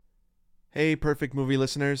Hey, Perfect Movie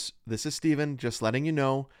listeners. This is Steven, just letting you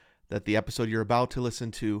know that the episode you're about to listen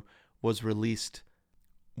to was released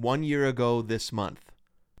 1 year ago this month.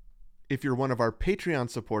 If you're one of our Patreon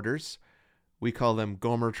supporters, we call them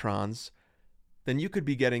Gomertrons, then you could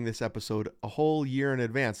be getting this episode a whole year in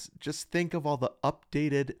advance. Just think of all the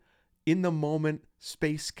updated, in-the-moment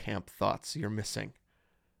space camp thoughts you're missing.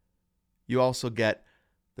 You also get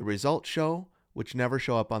the results show, which never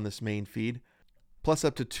show up on this main feed, plus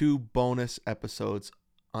up to 2 bonus episodes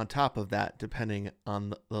on top of that, depending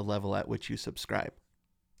on the level at which you subscribe.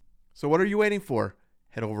 So what are you waiting for?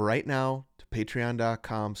 Head over right now to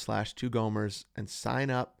patreon.com/2gomers and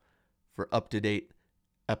sign up for up-to-date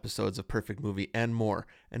episodes of Perfect Movie and more.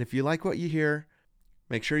 And if you like what you hear,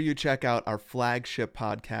 make sure you check out our flagship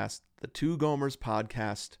podcast, the Two Gomers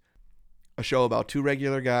Podcast, a show about 2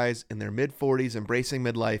 regular guys in their mid-40s embracing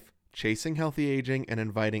midlife, chasing healthy aging, and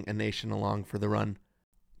inviting a nation along for the run.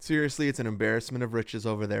 Seriously, it's an embarrassment of riches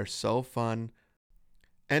over there. So fun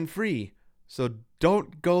and free. So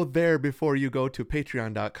don't go there before you go to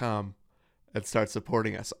patreon.com and start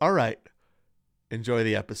supporting us. All right. Enjoy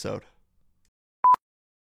the episode.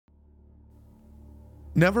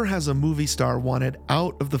 Never has a movie star wanted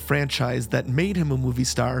out of the franchise that made him a movie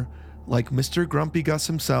star like Mr. Grumpy Gus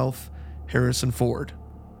himself, Harrison Ford.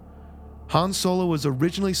 Han Solo was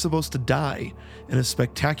originally supposed to die in a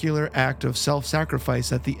spectacular act of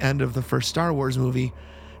self-sacrifice at the end of the first Star Wars movie,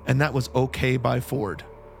 and that was okay by Ford.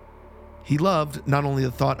 He loved not only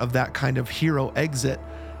the thought of that kind of hero exit,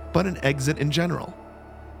 but an exit in general.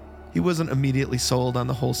 He wasn't immediately sold on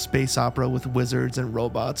the whole space opera with wizards and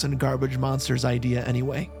robots and garbage monsters idea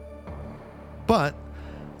anyway. But,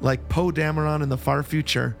 like Poe Dameron in the far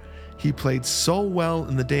future, he played so well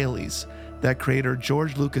in the dailies that creator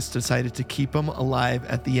George Lucas decided to keep him alive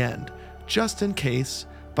at the end, just in case,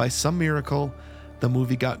 by some miracle, the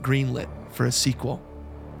movie got greenlit for a sequel.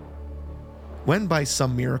 When by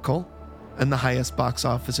some miracle, and the highest box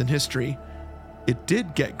office in history, it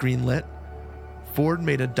did get greenlit, Ford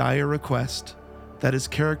made a dire request that his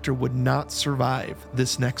character would not survive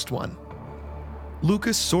this next one.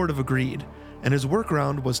 Lucas sort of agreed, and his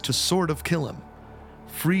workaround was to sort of kill him,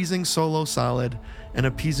 freezing Solo solid and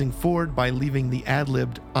appeasing Ford by leaving the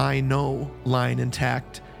ad-libbed "I know" line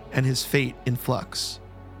intact and his fate in flux.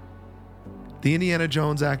 The Indiana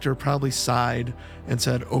Jones actor probably sighed and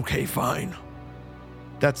said, "Okay, fine."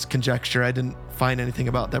 That's conjecture. I didn't find anything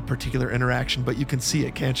about that particular interaction, but you can see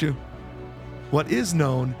it, can't you? What is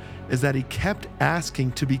known is that he kept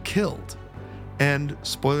asking to be killed. And,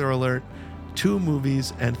 spoiler alert, 2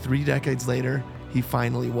 movies and 3 decades later, he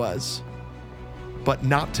finally was. But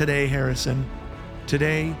not today, Harrison.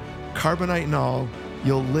 Today, carbonite and all,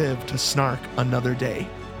 you'll live to snark another day.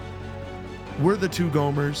 We're the Two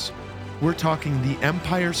Gomers. We're talking The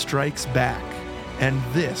Empire Strikes Back. And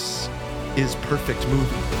this is Perfect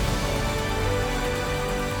Movie.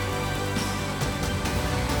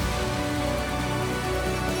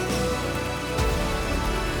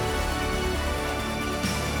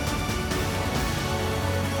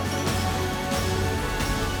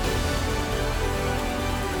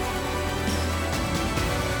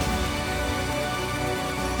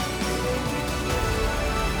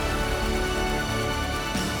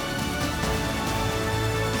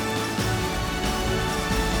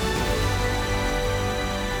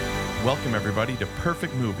 Welcome, everybody, to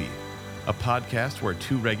Perfect Movie, a podcast where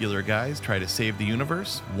 2 regular guys try to save the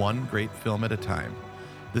universe, one great film at a time.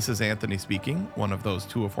 This is Anthony speaking, one of those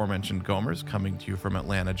 2 aforementioned Gomers, coming to you from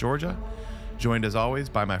Atlanta, Georgia, joined as always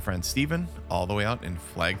by my friend Steven, all the way out in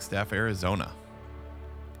Flagstaff, Arizona.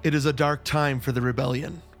 It is a dark time for the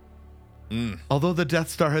rebellion. Although the Death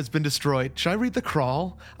Star has been destroyed. Should I read the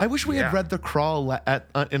crawl? I wish we had read the crawl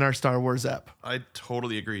in our Star Wars app. I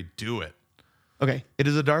totally agree. Do it. Okay, it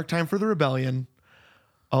is a dark time for the rebellion.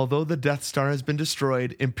 Although the Death Star has been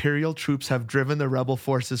destroyed, Imperial troops have driven the rebel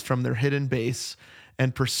forces from their hidden base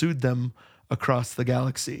and pursued them across the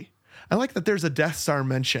galaxy. I like that there's a Death Star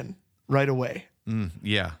mention right away.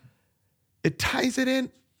 Yeah. It ties it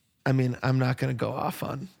in. I mean, I'm not going to go off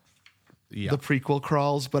on the prequel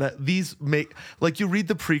crawls, but these make, like, you read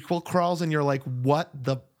the prequel crawls and you're like, what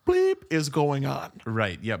the bleep is going on?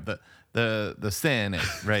 Right. Yep. The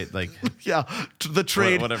Senate, right? Like, yeah, the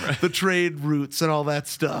trade, whatever. The trade routes and all that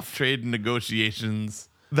stuff. Trade negotiations.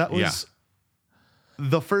 That was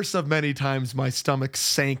the first of many times my stomach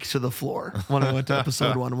sank to the floor when I went to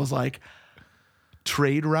episode 1. Was like,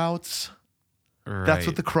 trade routes. Right. That's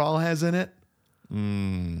what the crawl has in it.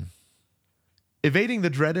 Evading the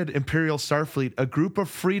dreaded Imperial Starfleet, a group of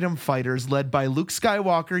freedom fighters led by Luke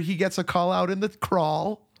Skywalker, he gets a call out in the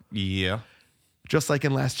crawl. Yeah. Just like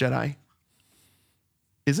in Last Jedi.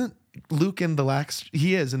 Isn't Luke in the last?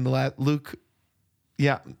 He is in the Luke.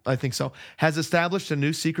 Yeah, I think so. Has established a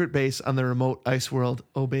new secret base on the remote ice world,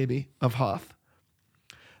 oh baby, of Hoth.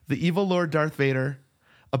 The evil Lord Darth Vader,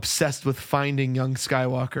 obsessed with finding young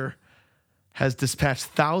Skywalker, has dispatched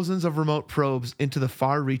thousands of remote probes into the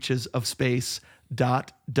far reaches of space. ... 4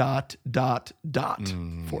 dots.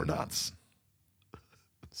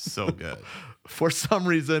 So good. For some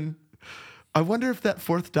reason, I wonder if that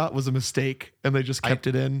fourth dot was a mistake and they just kept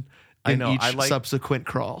it in each subsequent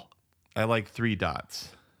crawl. I like 3 dots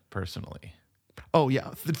personally. Oh, yeah.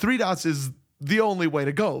 3 dots is the only way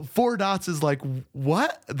to go. 4 dots is like,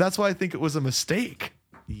 what? That's why I think it was a mistake.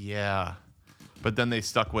 Yeah. But then they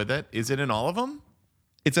stuck with it. Is it in all of them?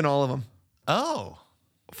 It's in all of them. Oh.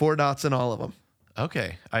 4 dots in all of them.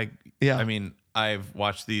 Okay. I mean, I've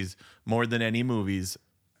watched these more than any movies,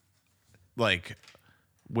 like,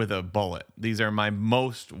 with a bullet. These are my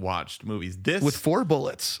most watched movies. This with 4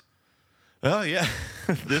 bullets. Oh, yeah.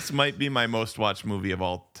 This might be my most watched movie of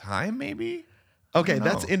all time, maybe? Okay,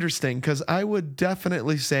 that's interesting because I would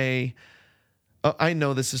definitely say, I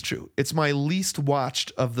know this is true. It's my least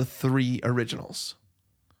watched of the 3 originals.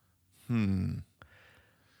 And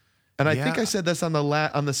I think I said this on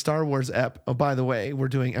the Star Wars ep. Oh, by the way, we're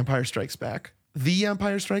doing Empire Strikes Back. The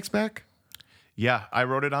Empire Strikes Back? Yeah, I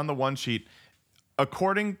wrote it on the one sheet.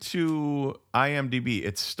 According to IMDb,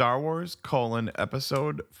 it's Star Wars: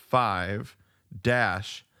 Episode 5 -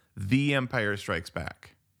 The Empire Strikes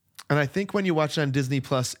Back. And I think when you watch it on Disney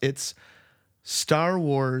Plus, it's Star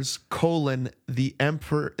Wars: The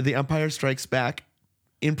Empire Strikes Back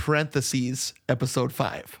in parentheses Episode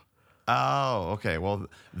 5. Oh, okay. Well,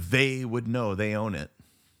 they would know. They own it.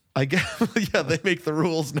 I guess, yeah, they make the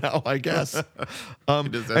rules now, I guess.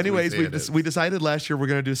 Anyways, we decided last year we're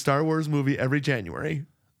going to do a Star Wars movie every January.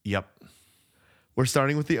 Yep. We're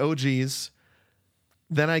starting with the OGs.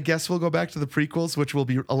 Then I guess we'll go back to the prequels, which will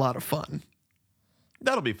be a lot of fun.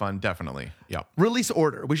 That'll be fun, definitely. Yep. Release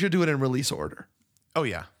order. We should do it in release order. Oh,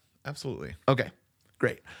 yeah. Absolutely. Okay,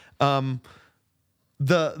 great. The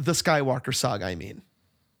Skywalker saga, I mean.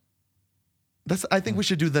 I think we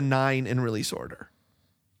should do the 9 in release order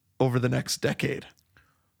over the next decade.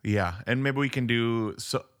 Yeah, and maybe we can do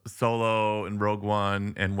Solo and Rogue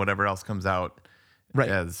One and whatever else comes out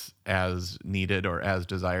as needed or as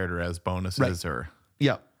desired or as bonuses or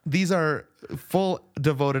yeah. These are full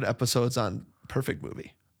devoted episodes on Perfect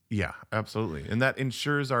Movie. Yeah, absolutely. And that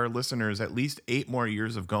ensures our listeners at least 8 more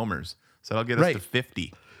years of Gomers. So that'll get us to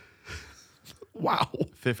 50. Wow.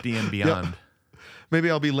 50 and beyond. Yep. Maybe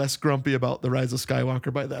I'll be less grumpy about The Rise of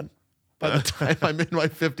Skywalker by then. By the time I'm in my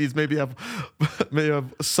 50s, maybe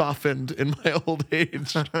I've softened in my old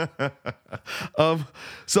age.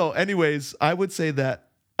 So anyways, I would say that,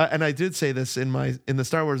 and I did say this in the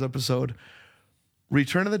Star Wars episode,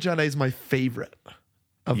 Return of the Jedi is my favorite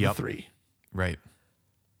of the 3. Right.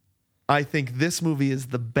 I think this movie is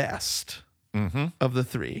the best of the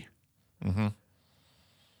 3. Mm-hmm.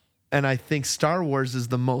 And I think Star Wars is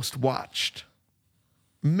the most watched.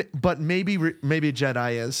 But maybe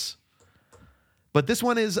Jedi is. But this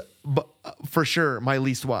one is for sure my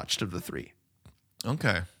least watched of the 3.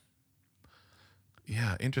 Okay.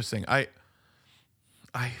 Yeah, interesting. I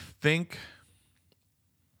think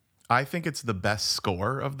it's the best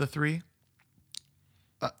score of the 3.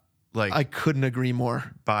 I couldn't agree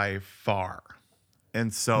more. By far.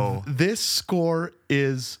 And so this score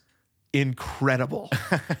is incredible.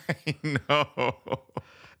 I know.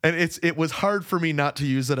 And it was hard for me not to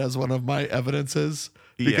use it as one of my evidences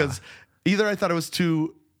because either I thought it was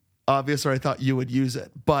too obvious or I thought you would use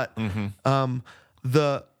it. But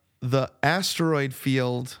the asteroid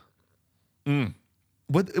field,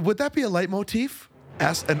 would that be a leitmotif?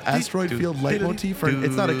 An asteroid field leitmotif? Or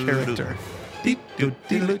it's not a character.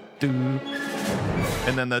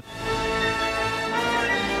 And then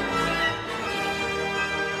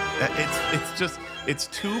it's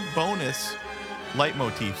 2 bonus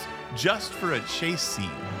leitmotifs just for a chase scene.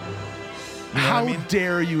 You know How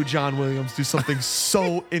dare you, John Williams, do something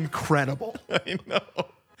so incredible? I know.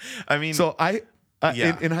 I mean, so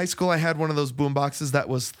in high school, I had one of those boom boxes that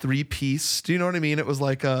was 3-piece. Do you know what I mean? It was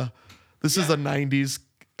like this is a 90s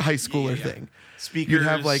high schooler thing. Speakers. You'd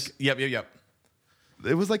have like, yep.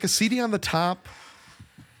 It was like a CD on the top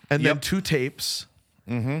and then 2 tapes.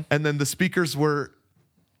 And then the speakers were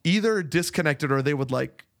either disconnected or they would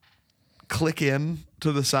like click in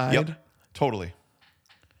to the side. Yep, totally.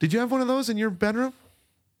 Did you have one of those in your bedroom?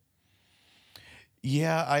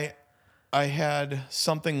 Yeah, I had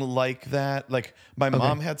something like that. Like my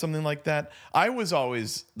mom had something like that. I was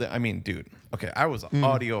always, I was an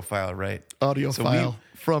audiophile, right? Audiophile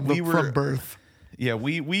from birth. Yeah,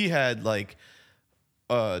 we had like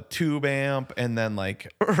a tube amp and then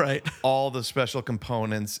like Right. all the special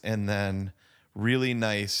components and then really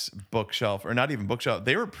nice bookshelf, or not even bookshelf.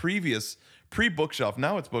 They were pre-bookshelf.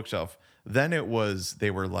 Now it's bookshelf. Then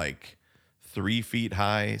they were like 3 feet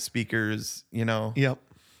high speakers, you know? Yep.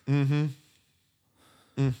 Mm-hmm.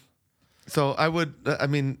 So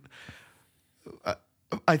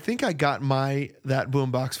I think I got that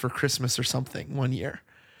boombox for Christmas or something one year.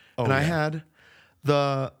 Oh, and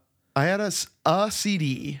yeah. I had a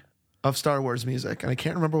CD of Star Wars music, and I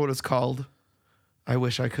can't remember what it's called. I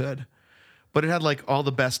wish I could. But it had like all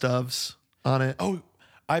the best ofs on it. Oh,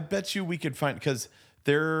 I bet you we could find, because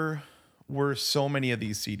there were so many of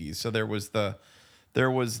these CDs. So there was the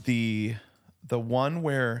one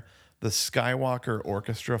where the Skywalker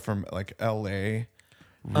Orchestra from like LA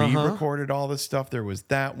re-recorded all this stuff. There was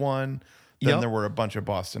that one. Then there were a bunch of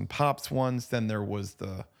Boston Pops ones. Then there was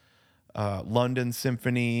the London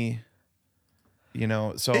Symphony. You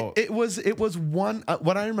know, so it was one.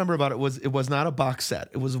 What I remember about it was not a box set.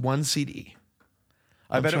 It was one CD.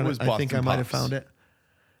 I bet it was Boston I think I might have Pops. found it.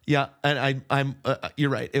 Yeah, and I'm you're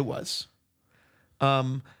right. It was.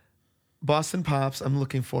 Boston Pops. I'm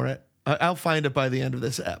looking for it. I'll find it by the end of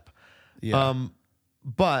this ep. Yeah.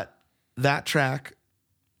 But that track,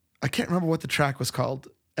 I can't remember what the track was called.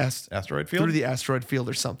 Asteroid Field? Through the Asteroid Field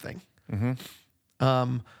or something.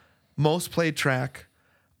 Most played track.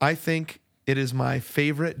 I think it is my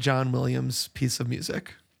favorite John Williams piece of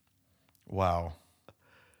music. Wow.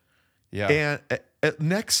 Yeah. And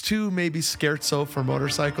next to maybe Scherzo for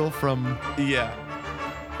Motorcycle from... Yeah.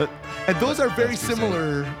 And those are very That's what you're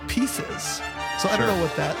similar pieces. So I don't Sure. know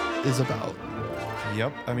what that is about.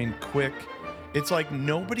 Yep. I mean, quick. It's like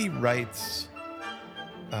nobody writes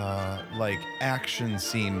like action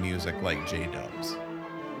scene music like J-Dubs.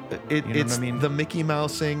 You know It's what I mean? the Mickey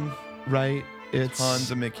Mousing, right? It's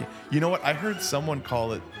Tons of Mickey. You know what? I heard someone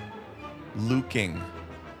call it luking.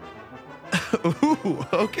 Ooh,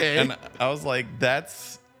 okay. And I was like,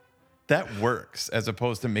 that works as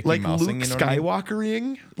opposed to Mickey like Mousing. Luke You know what I mean?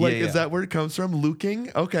 Skywalkering? Like, Yeah. is that where it comes from?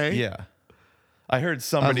 Luking? Okay. Yeah. I heard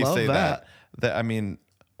somebody I love say that. that. I mean,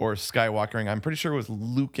 or Skywalkering. I'm pretty sure it was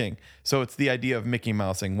luking. So it's the idea of Mickey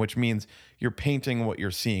Mousing, which means you're painting what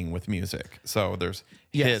you're seeing with music. So there's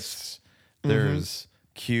Yes. hits, there's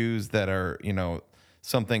cues that are, you know,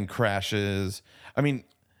 something crashes. I mean,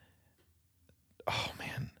 oh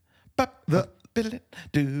man. But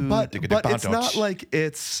it's not like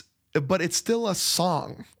but it's still a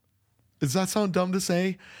song. Does that sound dumb to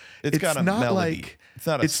say? It's got a not melody. like It's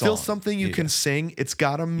not a still song. something you Yeah. can sing. It's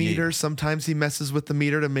got a meter. Yeah. Sometimes he messes with the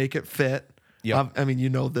meter to make it fit. Yep. I mean, you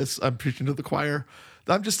know this. I'm preaching to the choir.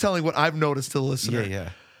 I'm just telling what I've noticed to the listener. Yeah.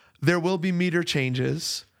 There will be meter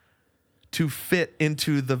changes to fit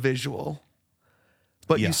into the visual.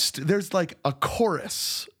 But Yeah. there's like a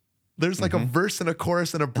chorus. There's like a verse and a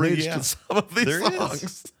chorus and a bridge Yeah. to some of these There songs.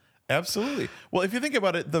 is. Absolutely. Well, if you think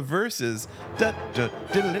about it, the verse is right.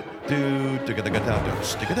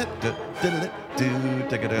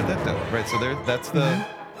 So that's the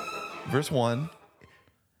verse 1.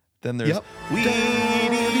 Then there's Yep.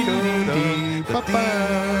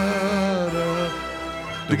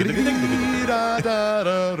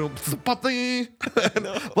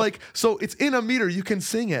 Like, so it's in a meter, you can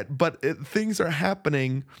sing it, but things are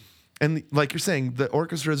happening, and like you're saying, the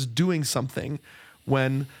orchestra is doing something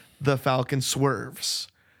when the Falcon swerves,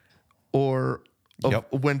 or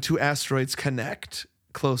Yep. when two asteroids connect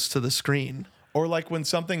close to the screen. Or like when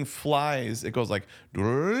something flies, it goes like, you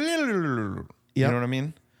know what I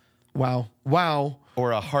mean? Wow.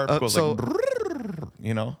 Or a harp goes so- like,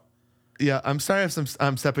 you know? Yeah, I'm sorry if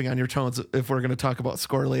I'm stepping on your tones if we're going to talk about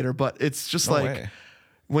score later, but it's just No like way.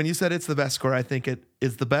 when you said it's the best score, I think it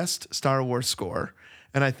is the best Star Wars score,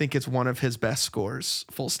 and I think it's one of his best scores,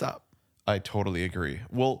 full stop. I totally agree.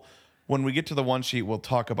 Well, when we get to the one sheet, we'll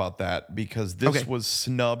talk about that because this Okay. was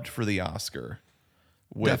snubbed for the Oscar,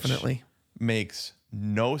 which Definitely. makes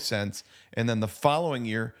no sense. And then the following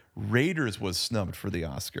year, Raiders was snubbed for the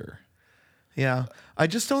Oscar. Yeah. I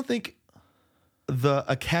just don't think the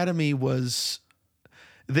Academy was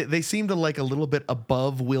they seemed to like a little bit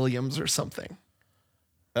above Williams or something.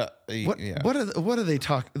 What Yeah. what are they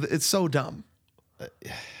talking? It's so dumb.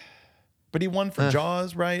 But he won for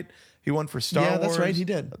Jaws, right? He won for Star Yeah, Wars. that's right, he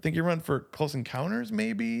did. I think he won for Close Encounters,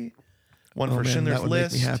 maybe. One Oh, for man, Schindler's that would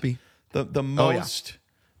List. make me happy.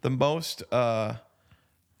 The most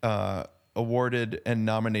awarded and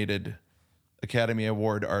nominated Academy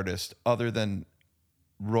Award artist other than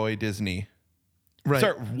Roy Disney. Right.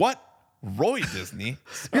 Sorry, what? Roy Disney?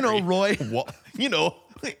 You know, Sorry. Roy. What? You know,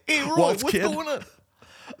 hey, Roy, Walt's what's kid. going on?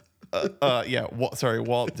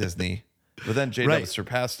 Walt Disney. But then J. Right. Dub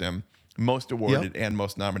surpassed him, most awarded and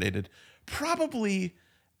most nominated, probably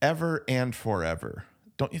ever and forever.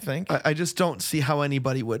 Don't you think? I just don't see how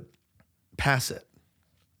anybody would pass it.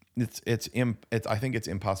 I think it's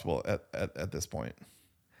impossible at this point.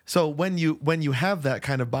 So when you have that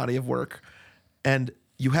kind of body of work, and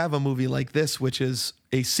you have a movie like this, which is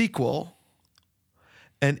a sequel,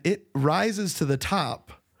 and it rises to the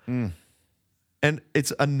top, and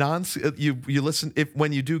it's a you listen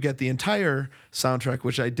when you do get the entire soundtrack,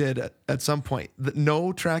 which I did at some point.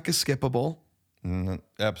 No track is skippable.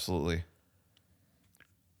 Absolutely.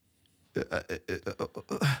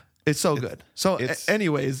 It's so good. So,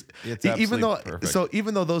 anyways, it's even though perfect.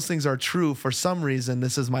 even though those things are true, for some reason,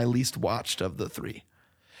 this is my least watched of the three.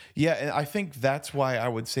 Yeah, and I think that's why I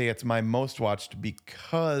would say it's my most watched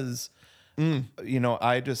because,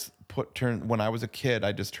 I just when I was a kid,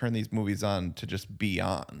 I just turned these movies on to just be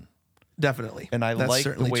on. Definitely. And I That's like the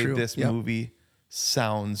certainly way true. this Yep. movie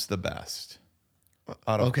sounds the best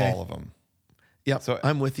out of Okay. all of them. Yep. So-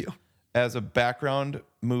 I'm with you. As a background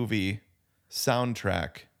movie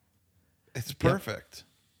soundtrack, it's perfect.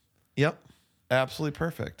 Yep. Absolutely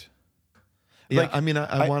perfect. Yeah. Like, I mean,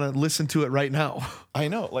 I want to listen to it right now. I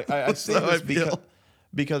know. Like I say So I this feel.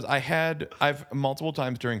 because I've multiple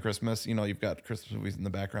times during Christmas, you've got Christmas movies in the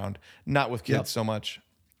background, not with kids Yep. so much,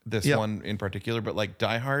 this Yep. one in particular, but like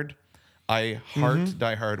Die Hard. I heart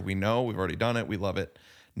Die Hard. We know, we've already done it. We love it.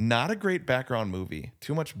 Not a great background movie.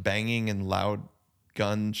 Too much banging and loud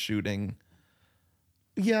gun shooting.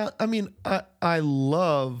 Yeah. I mean, I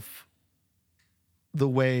love the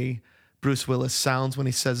way Bruce Willis sounds when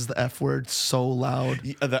he says the F word so loud.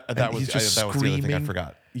 That was he's just that was the other thing I screaming.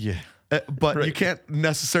 forgot. Yeah. But you Right. can't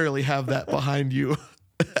necessarily have that behind you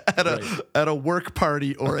at a work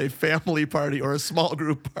party or a family party or a small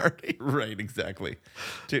group party. Right, exactly.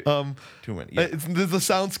 Too many. Yeah. The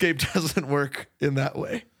soundscape doesn't work in that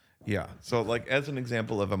way. Yeah. So, like, as an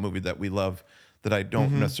example of a movie that we love that I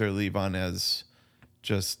don't necessarily leave on as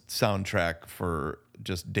just soundtrack for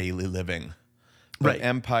just daily living. But Right.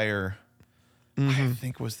 Empire, I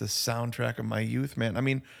think, was the soundtrack of my youth, man. I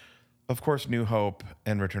mean, of course, New Hope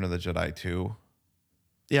and Return of the Jedi, too.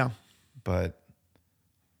 Yeah. But,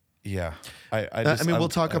 yeah. I we'll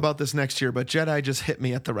talk about this next year, but Jedi just hit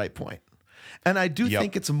me at the right point. And I do Yep.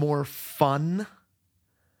 think it's more fun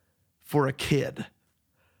for a kid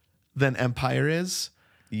than Empire is.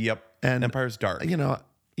 Yep. And Empire's dark. I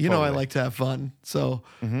Totally. like to have fun. So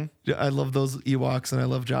I love those Ewoks and I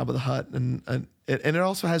love Jabba the Hutt. And it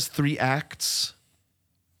also has 3 acts.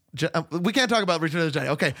 We can't talk about Return of the Jedi.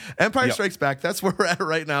 Okay. Empire Yep. Strikes Back. That's where we're at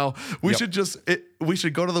right now. We Yep.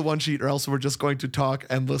 should go to the one sheet or else we're just going to talk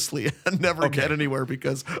endlessly and never get anywhere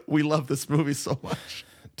because we love this movie so much.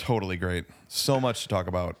 Totally great. So much to talk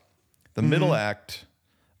about. The middle act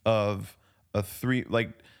of a 3,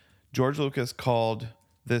 like George Lucas called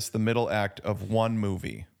this the middle act of one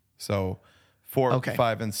movie. So 4, Okay.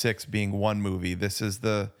 5, and 6 being one movie. This is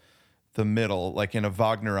the middle, like in a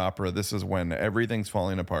Wagner opera. This is when everything's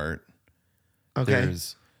falling apart. Okay.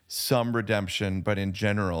 There's some redemption, but in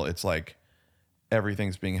general, it's like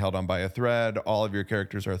everything's being held on by a thread. All of your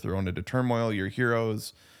characters are thrown into turmoil. Your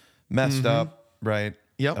heroes messed up, right?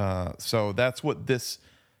 Yep. So that's what this.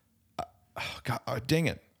 God, dang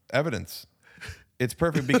it! Evidence. It's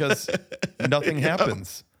perfect because nothing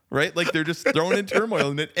happens, right? Like they're just thrown in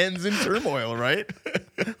turmoil, and it ends in turmoil, right?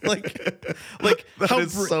 like That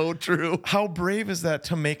is so true. how brave is that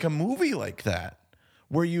to make a movie like that,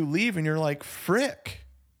 where you leave and you're like, frick,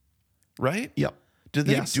 right? Yep. Did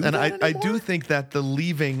they Yes, do and that I do anymore? think that the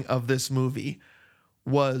leaving of this movie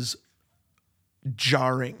was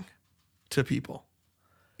jarring to people.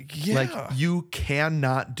 Yeah. Like, you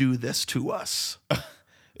cannot do this to us.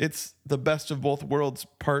 It's the best of both worlds,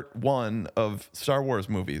 part 1 of Star Wars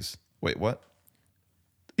movies. Wait, what?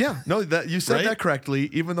 Yeah, no, that you said Right? that correctly,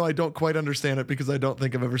 even though I don't quite understand it because I don't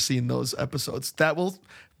think I've ever seen those episodes. That will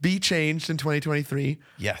be changed in 2023,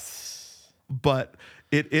 Yes. but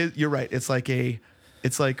it is, you're right. It's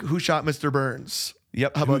like Who Shot Mr. Burns?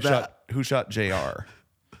 Yep. How about that? Who shot JR?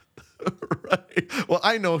 Right. Well,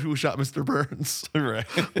 I know Who Shot Mr. Burns. Right.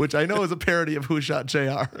 Which I know is a parody of Who Shot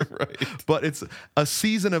JR. Right. But it's a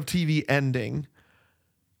season of TV ending.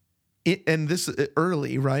 And this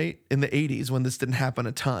early, right? In the 80s when this didn't happen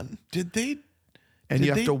a ton. Did they? And Did you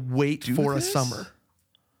have they to wait do for this? a summer.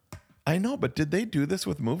 I know, but did they do this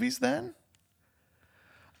with movies then?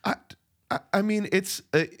 I mean, it's.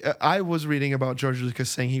 I was reading about George Lucas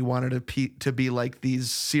saying he wanted to be like these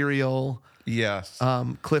serial Yes.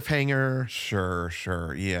 cliffhanger Sure.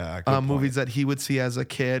 Yeah. Good point. movies that he would see as a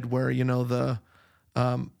kid, where the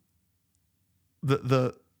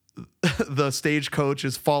the the stagecoach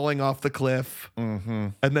is falling off the cliff,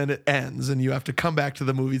 and then it ends, and you have to come back to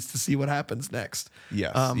the movies to see what happens next.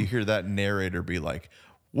 Yes, you hear that narrator be like,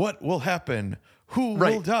 "What will happen? Who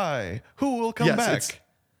will die? Who will come back?"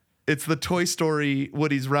 It's the Toy Story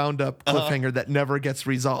Woody's Roundup cliffhanger that never gets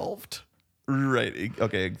resolved. Right.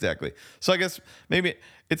 Okay, exactly. So I guess maybe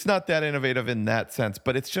it's not that innovative in that sense,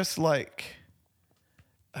 but it's just like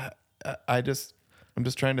I'm just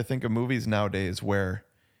trying to think of movies nowadays where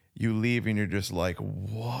you leave and you're just like,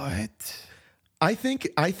 what? I think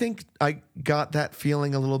I got that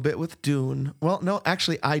feeling a little bit with Dune. Well, no,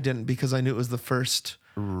 actually I didn't, because I knew it was the first.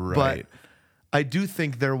 Right. But I do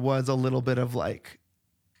think there was a little bit of like,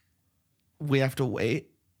 we have to wait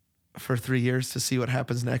for 3 years to see what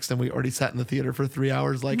happens next, and we already sat in the theater for 3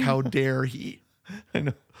 hours. Like, how dare he? I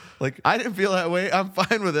know. Like, I didn't feel that way. I'm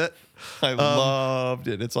fine with it. I loved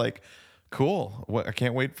it. It's like, cool. I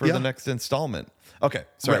can't wait for the next installment. Okay,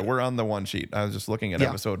 sorry, Right. we're on the one sheet. I was just looking at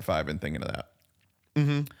episode 5 and thinking of that.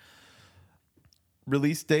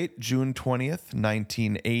 Release date, June 20th,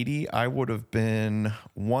 1980. I would have been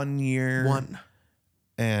 1 year.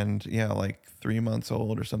 And like 3 months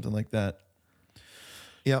old or something like that.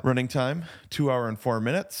 Yep. Running time, 2 hours and 4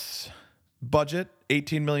 minutes. Budget,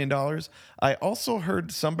 $18 million. I also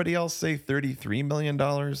heard somebody else say $33 million,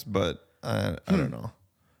 but I don't know.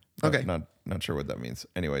 Okay. Not sure what that means.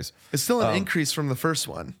 Anyways. It's still an increase from the first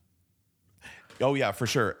one. Oh, yeah, for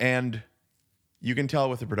sure. And you can tell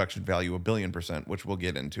with the production value, 1,000,000,000%, which we'll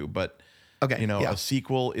get into. But, Okay, a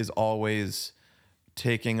sequel is always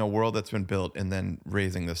taking a world that's been built and then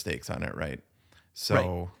raising the stakes on it, right?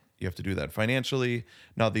 So you have to do that financially.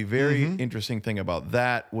 Now, the very interesting thing about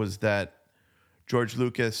that was that George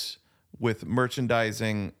Lucas, with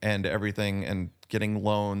merchandising and everything and getting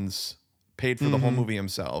loans, paid for the whole movie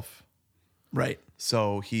himself. Right.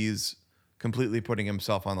 So he's completely putting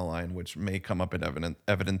himself on the line, which may come up in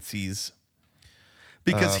evidences.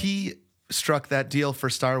 Because he struck that deal for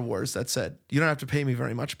Star Wars that said, you don't have to pay me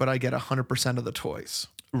very much, but I get 100% of the toys.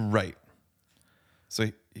 Right. So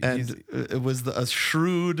It was a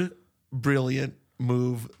shrewd, brilliant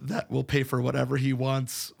move that will pay for whatever he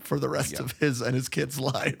wants for the rest of his and his kids'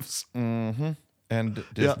 lives. And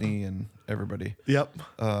Disney and everybody. Yep.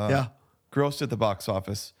 Grossed at the box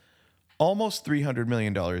office almost $300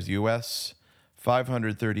 million US,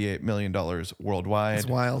 $538 million worldwide. That's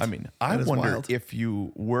wild. I mean, I That is wonder wild. if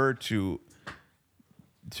you were to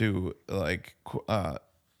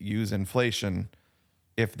use inflation,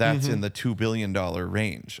 if that's in the $2 billion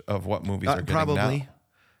range of what movies are getting probably. now.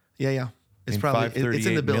 Yeah. It's In probably it's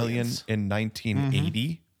in the $538 million billions. in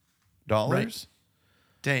 1980 dollars. Right.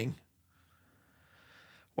 Dang.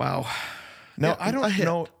 Wow. Now, Yeah, I don't a hit.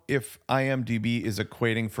 know if IMDb is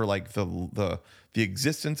equating for like the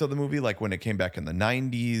existence of the movie, like when it came back in the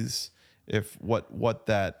 90s, if what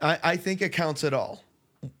that. I think it counts it all.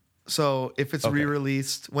 So if it's Okay.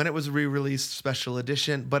 re-released, when it was re-released, special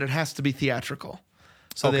edition, but it has to be theatrical.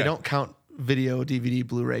 So they Okay. don't count video, DVD,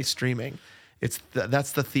 Blu-ray, streaming.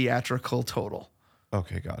 That's the theatrical total.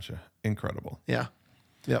 Okay, gotcha. Incredible. Yeah.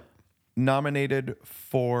 Yep. Nominated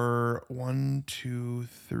for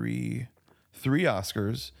three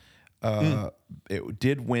Oscars. It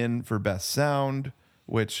did win for Best Sound,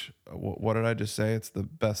 which, what did I just say? It's the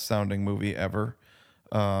best sounding movie ever.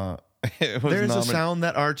 It was There's a sound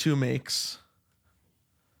that R2 makes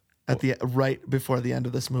at the right before the end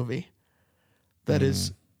of this movie that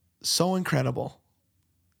is so incredible.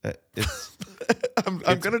 It's I'm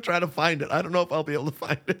going to try to find it. I don't know if I'll be able to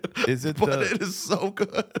find it. Is it But the- it is so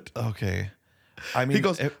good. okay. I mean, He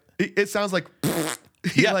goes, it sounds like,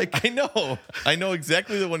 yeah, like, I know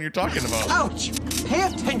exactly the one you're talking about. Ouch! Pay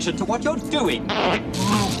attention to what you're doing.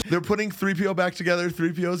 they're putting 3PO back together.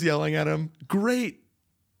 3PO's yelling at him. Great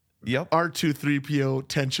Yep. R2 3PO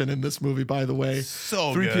tension in this movie, by the way.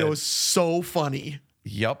 So 3PO good. is so funny.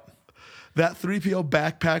 Yep. That 3PO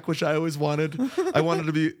backpack, which I always wanted. I wanted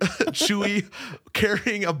to be Chewie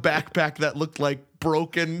carrying a backpack that looked like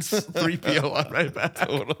broken 3PO on my back.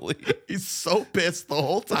 Totally. He's so pissed the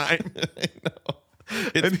whole time.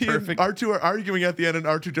 It's And he perfect. and R2 are arguing at the end, and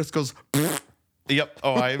R2 just goes, Yep.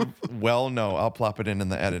 Oh, no. I'll plop it in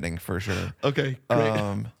the editing for sure. okay,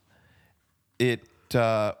 great. It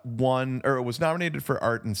won, or it was nominated for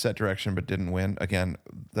art and set direction, but didn't win. Again,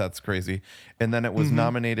 that's crazy. And then it was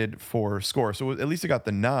nominated for score, so at least it got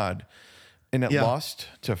the nod. And it Yeah. lost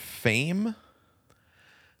to Fame.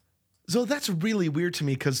 So that's really weird to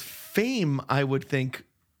me because Fame, I would think,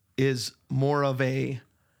 is more of a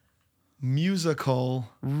musical.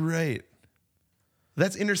 Right.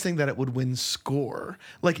 That's interesting that it would win score.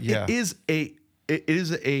 Like Yeah. it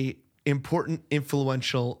is a important,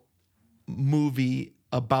 influential movie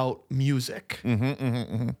about music.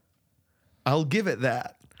 I'll give it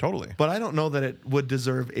that. Totally. But I don't know that it would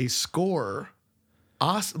deserve a score,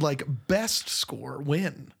 like best score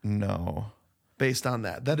win No. based on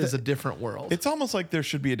that. That is a different world. It's almost like there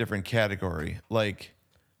should be a different category, like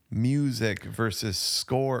music versus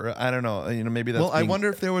score. I don't know. Maybe that's. Well, I wonder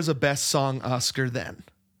if there was a best song Oscar then,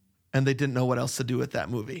 and they didn't know what else to do with that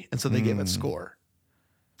movie, and so they gave it score.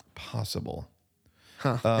 possible.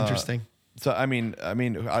 Huh. Interesting. So I mean,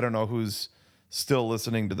 I don't know who's still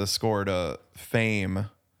listening to the score to Fame.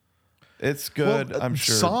 It's good, I'm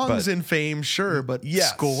sure. Songs but in Fame, sure, but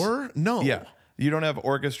Yes. score, no. yeah, you don't have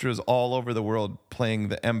orchestras all over the world playing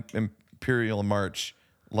the Imperial March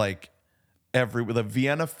like the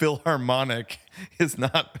Vienna Philharmonic is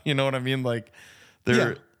not. You know what I mean? Like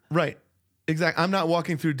they're. Yeah, right. Exactly. I'm not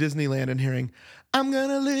walking through Disneyland and hearing, "I'm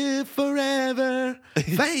gonna live forever."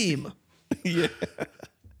 Fame. Yeah.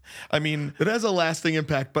 I mean, It has a lasting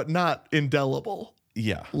impact, but not indelible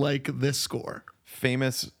yeah. like this score.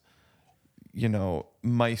 Famous,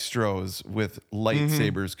 maestros with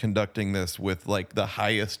lightsabers conducting this with like the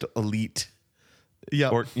highest elite. Yeah.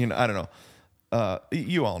 Or, I don't know.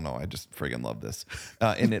 You all know I just friggin' love this.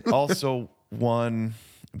 And it also won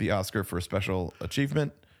the Oscar for special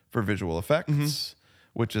achievement for visual effects,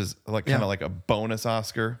 which is like kind of like a bonus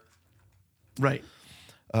Oscar. Right.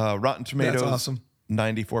 Rotten Tomatoes, That's awesome.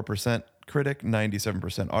 94% critic,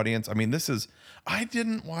 97% audience. I mean, I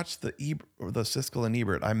didn't watch the Siskel and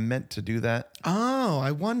Ebert. I meant to do that. Oh,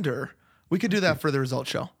 I wonder. We could do that for the result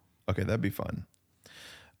show. Okay, that'd be fun.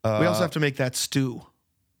 We also have to make that stew.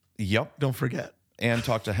 Yep. Don't forget. And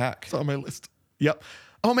talk to Hack. It's on my list. Yep.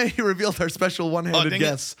 Oh man, he revealed our special one-handed dang it.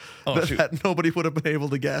 guess Shoot. that nobody would have been able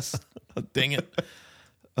to guess. Dang it.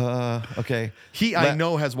 Okay. I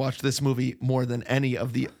know, has watched this movie more than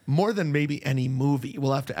maybe any movie.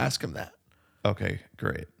 We'll have to ask him that. Okay,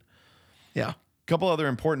 great. Yeah. Couple other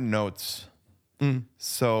important notes.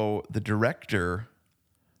 So the director,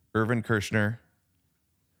 Irvin Kershner,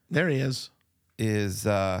 There he is. is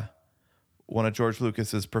one of George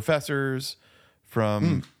Lucas's professors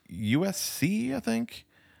from USC, I think.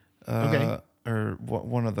 Okay. Or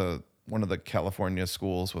one of the California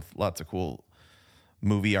schools with lots of cool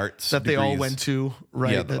movie arts That they all degrees. went to,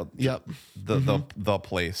 right? Yeah, Yep. the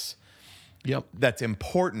place. Yep. That's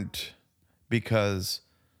important because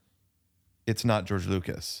it's not George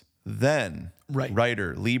Lucas. Then Right.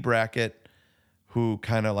 writer Lee Brackett, who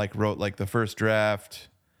kind of like wrote like the first draft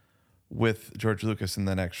with George Lucas and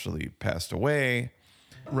then actually passed away.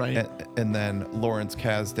 Right. And then Lawrence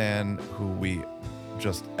Kasdan, who we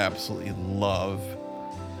just absolutely love,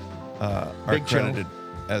 are Big Chill. credited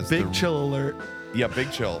as Big chill alert. Yeah,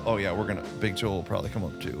 Big Chill. Oh yeah, Big Chill will probably come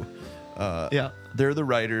up too. Yeah. They're the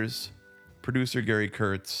writers, producer Gary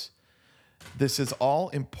Kurtz. This is all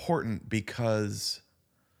important because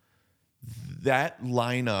that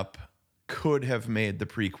lineup could have made the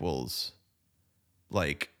prequels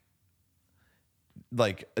like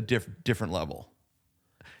a different level.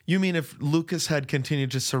 You mean if Lucas had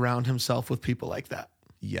continued to surround himself with people like that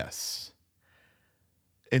Yes.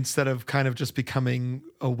 instead of kind of just becoming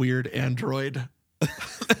a weird android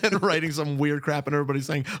and writing some weird crap and everybody's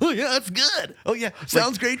saying, "Oh yeah, that's good. Oh yeah,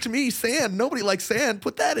 Sounds great to me. Sand. Nobody likes sand.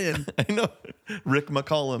 Put that in." I know. Rick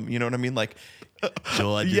McCollum, you know what I mean? Like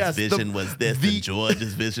George's Yes, vision was this and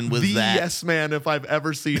George's vision was the that. yes man, if I've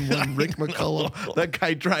ever seen one. Rick McCullum. That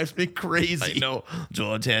guy drives me crazy. I know.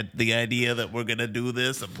 George had the idea that we're gonna do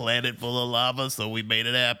this, a planet full of lava, so we made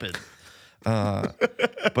it happen.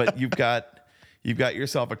 But you've got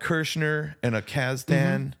yourself a Kershner and a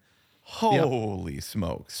Kasdan. Holy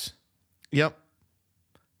smokes! Yep.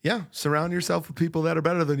 Yeah. Surround yourself with people that are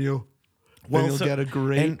better than you. Well, you'll get a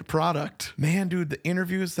great product. Man, dude, the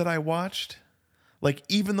interviews that I watched, like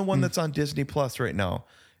even the one that's on Disney Plus right now,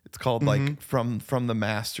 it's called like from the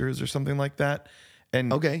Masters or something like that.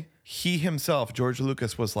 And Okay. he himself, George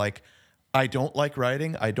Lucas, was like, I don't like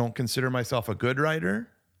writing. I don't consider myself a good writer.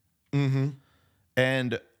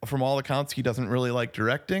 And from all accounts, he doesn't really like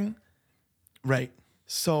directing. Right.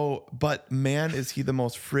 So, but man, is he the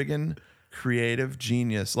most friggin' creative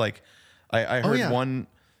genius. Like I heard one,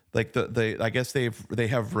 like I guess they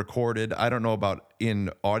have recorded, I don't know about in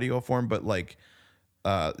audio form, but like,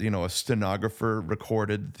 a stenographer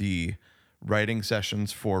recorded the writing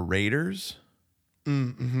sessions for Raiders.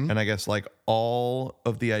 And I guess like all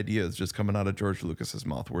of the ideas just coming out of George Lucas's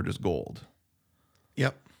mouth were just gold.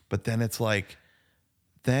 Yep. But then it's like,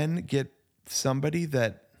 then get somebody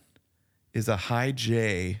that is a high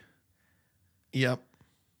J Yep.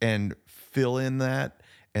 and fill in that,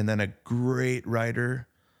 and then a great writer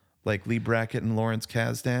like Lee Brackett and Lawrence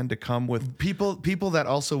Kasdan to come with People that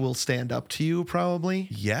also will stand up to you probably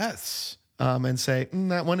yes. and say,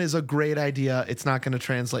 that one is a great idea. It's not going to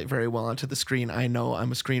translate very well onto the screen. I know,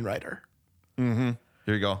 I'm a screenwriter. There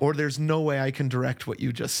you go. Or there's no way I can direct what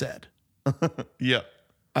you just said. Yeah.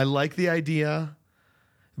 I like the idea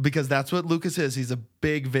because that's what Lucas is. He's a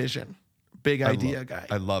big vision, big idea guy.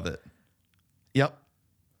 I love it. Yep.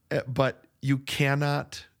 But you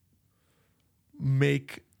cannot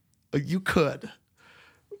you could,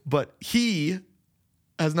 but he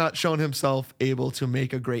has not shown himself able to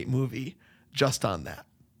make a great movie just on that.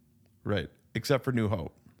 Right. Except for New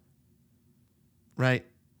Hope. Right.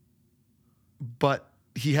 But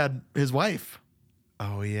he had his wife,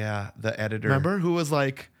 Oh yeah, the editor. remember, who was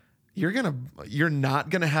like, you're not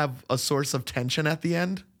going to have a source of tension at the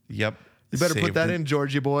end. Yep. You better put Saved that in,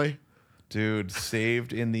 Georgie boy. Dude,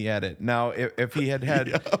 saved in the edit. Now, if he had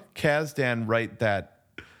Kasdan write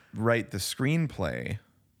the screenplay,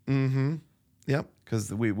 Yep.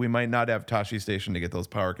 because we might not have Tashi Station to get those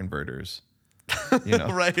power converters. You know,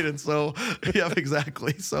 Right. And so, yeah,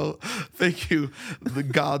 exactly. So thank you, the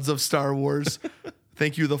gods of Star Wars.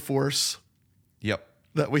 Thank you, the Force, Yep.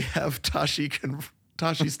 that we have Tashi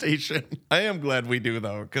Station. I am glad we do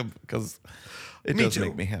though, because it Me does too.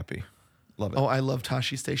 make me happy. Love it. Oh, I love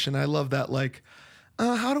Tashi Station. I love that. Like,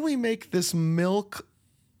 how do we make this milk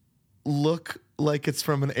look like it's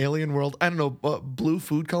from an alien world? I don't know. Blue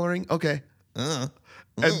food coloring. Okay.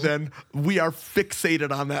 And then we are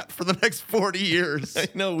fixated on that for the next 40 years. I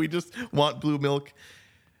know, we just want blue milk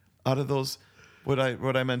out of those. What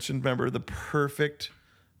I mentioned. Remember the perfect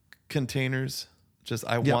containers. Just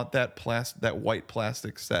I want that white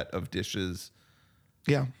plastic set of dishes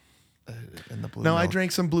Yeah. in the blue. No, I milk.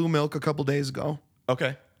 drank some blue milk a couple days ago.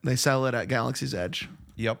 Okay. They sell it at Galaxy's Edge.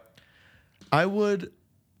 Yep. It was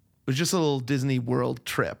just a little Disney World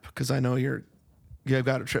trip because I know you've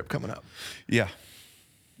got a trip coming up. Yeah.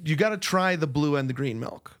 You got to try the blue and the green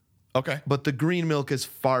milk, Okay. but the green milk is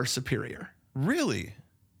far superior. Really?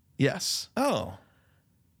 Yes. Oh.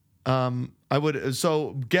 I would.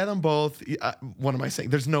 So get them both. What am I saying?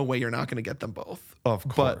 There's no way you're not going to get them both. Of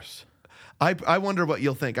course. I wonder what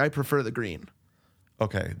you'll think. I prefer the green.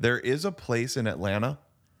 Okay. There is a place in Atlanta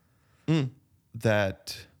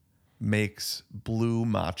that makes blue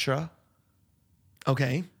matcha,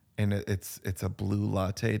 Okay. and it's a blue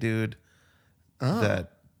latte, dude. That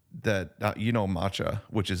you know matcha,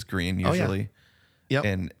 which is green yeah. usually. Yep.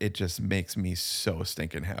 And it just makes me so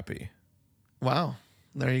stinking happy. Wow.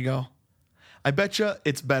 There you go. I bet you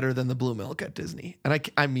it's better than the blue milk at Disney. And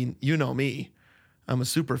I mean, you know me. I'm a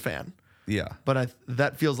super fan. Yeah. But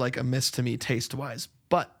that feels like a miss to me taste-wise.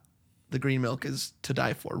 But the green milk is to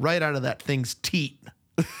die for. Right out of that thing's teat.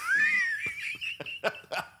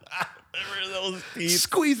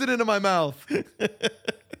 Squeeze it into my mouth.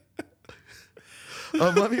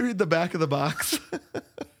 Let me read the back of the box.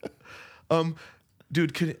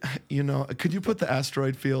 Dude, could you put the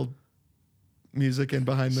asteroid field music in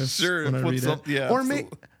behind this? Sure, when I put read some- it? yeah, Or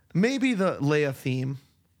absolutely. maybe the Leia theme,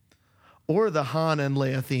 or the Han and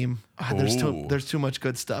Leia theme. Ooh. There's too much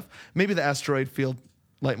good stuff. Maybe the asteroid field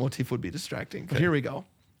leitmotif would be distracting. But here we go.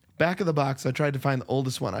 Back of the box. I tried to find the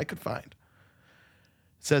oldest one I could find.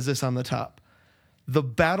 It says this on the top: the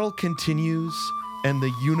battle continues and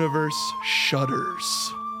the universe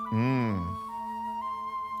shudders.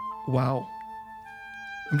 Wow.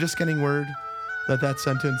 I'm just getting word that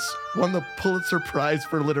sentence won the Pulitzer Prize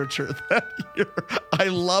for Literature that year. I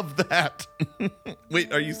love that.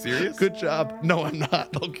 Wait, are you serious? Good job. No, I'm not.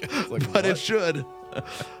 Okay. I was like, But what? it should.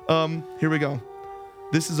 Here we go.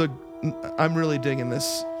 I'm really digging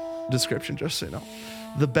this description, just so you know.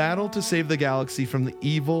 The battle to save the galaxy from the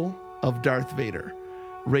evil of Darth Vader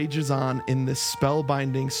rages on in this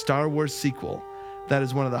spellbinding Star Wars sequel that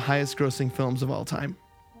is one of the highest grossing films of all time.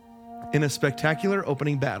 In a spectacular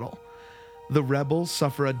opening battle, the rebels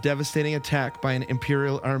suffer a devastating attack by an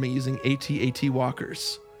Imperial army using AT-AT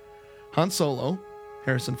walkers. Han Solo,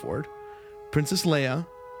 Harrison Ford, Princess Leia,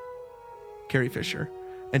 Carrie Fisher,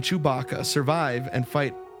 and Chewbacca survive and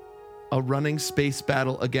fight a running space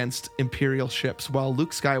battle against Imperial ships, while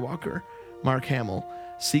Luke Skywalker, Mark Hamill,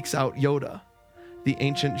 seeks out Yoda, the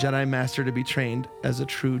ancient Jedi Master, to be trained as a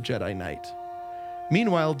true Jedi Knight.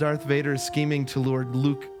 Meanwhile, Darth Vader is scheming to lure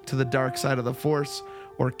Luke to the dark side of the Force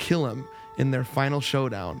or kill him in their final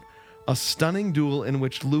showdown, a stunning duel in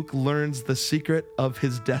which Luke learns the secret of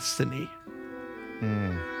his destiny.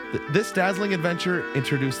 This dazzling adventure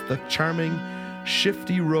introduced the charming,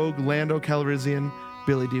 shifty rogue Lando Calrissian,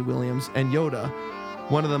 Billy D. Williams, and Yoda,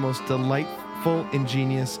 one of the most thoughtful,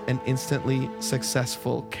 ingenious, and instantly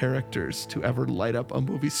successful characters to ever light up a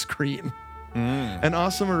movie screen. An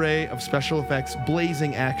awesome array of special effects,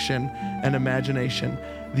 blazing action, and imagination,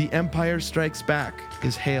 The Empire Strikes Back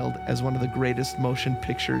is hailed as one of the greatest motion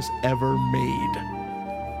pictures ever made.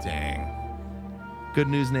 Dang. Good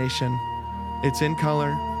News Nation, it's in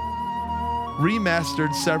color,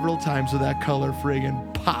 remastered several times, with that color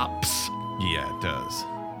friggin' pops. Yeah, it does.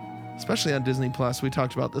 Especially on Disney Plus. We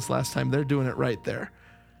talked about this last time. They're doing it right there.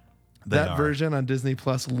 That version on Disney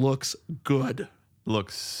Plus looks good.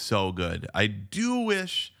 Looks so good. I do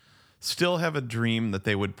wish, still have a dream that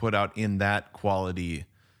they would put out in that quality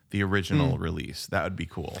the original release. That would be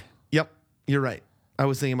cool. Yep, you're right. I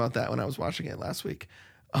was thinking about that when I was watching it last week.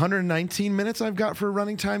 119 minutes I've got for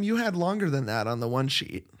running time. You had longer than that on the one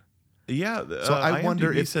sheet. Yeah. So I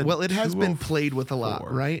wonder if, well, it has been 204. played with a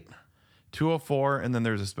lot, right? 204, and then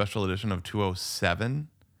there's a special edition of 207.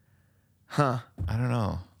 Huh. I don't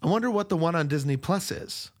know. I wonder what the one on Disney Plus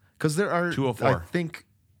is. Because there are, 204. I think,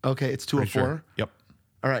 okay, it's 204. Sure. Yep.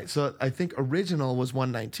 All right, so I think original was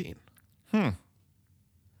 119.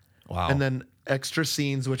 Wow. And then extra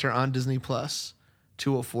scenes, which are on Disney Plus,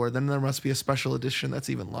 204. Then there must be a special edition that's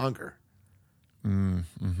even longer.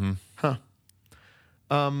 Huh.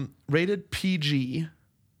 Rated PG.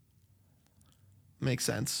 Makes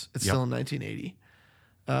sense. It's still in 1980.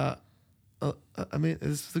 I mean,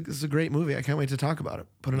 this is a great movie. I can't wait to talk about it.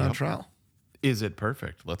 Put it on trial. Is it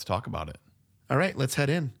perfect? Let's talk about it. All right, let's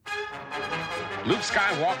head in. Luke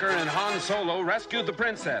Skywalker and Han Solo rescued the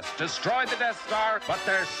princess, destroyed the Death Star, but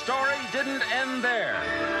their story didn't end there.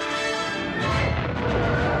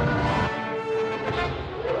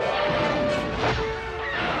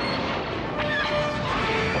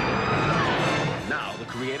 Now, the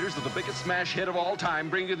creators of the biggest smash hit of all time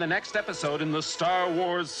bring you the next episode in the Star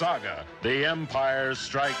Wars saga, The Empire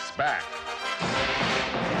Strikes Back.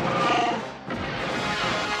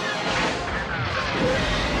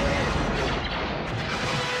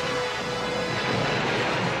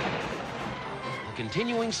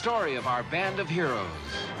 Continuing story of our band of heroes.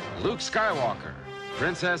 Luke Skywalker,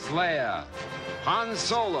 Princess Leia, Han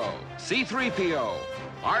Solo, C-3PO,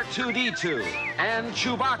 R2-D2, and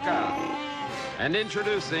Chewbacca. And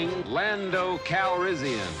introducing Lando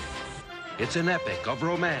Calrissian. It's an epic of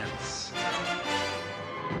romance.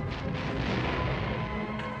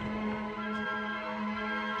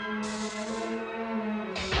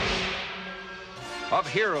 Of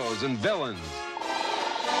heroes and villains.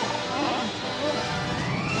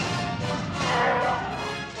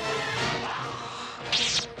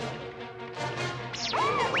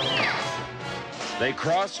 They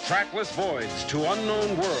cross trackless voids to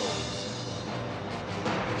unknown worlds.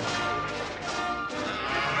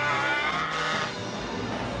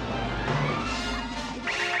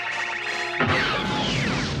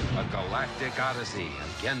 A galactic odyssey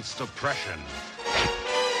against oppression.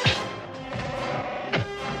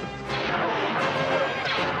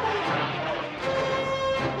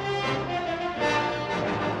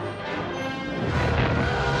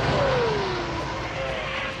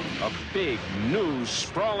 Big, new,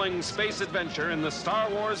 sprawling space adventure in the Star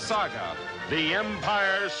Wars saga, The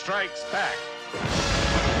Empire Strikes Back.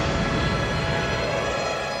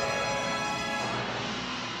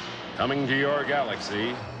 Coming to your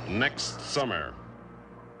galaxy next summer.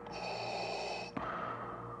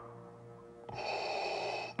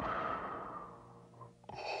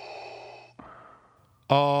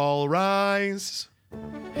 All rise.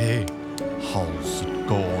 Hey, how's it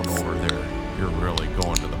going over there? You're really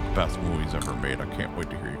going to the best movies ever made. I can't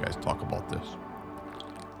wait to hear you guys talk about this.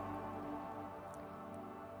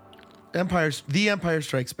 The Empire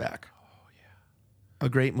Strikes Back. Oh, yeah. A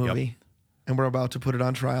great movie. And we're about to put it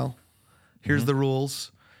on trial. Here's the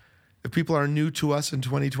rules. If people are new to us in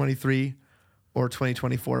 2023 or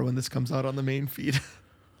 2024 when this comes out on the main feed,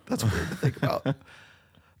 that's weird to think about.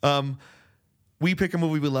 We pick a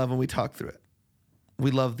movie we love and we talk through it.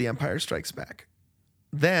 We love The Empire Strikes Back.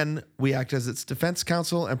 Then we act as its defense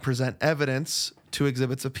counsel and present evidence, 2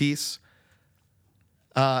 exhibits apiece,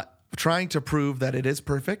 trying to prove that it is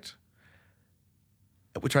perfect.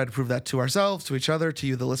 We try to prove that to ourselves, to each other, to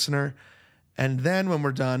you, the listener. And then when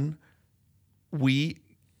we're done, we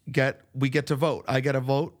get to vote. I get a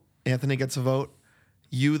vote. Anthony gets a vote.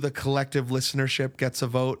 You, the collective listenership, gets a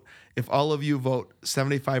vote. If all of you vote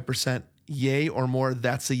 75% yay or more,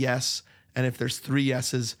 that's a yes. And if there's 3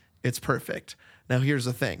 yeses, it's perfect. Now, here's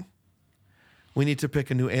the thing. We need to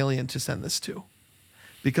pick a new alien to send this to.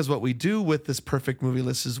 Because what we do with this perfect movie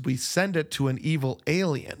list is we send it to an evil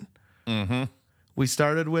alien. We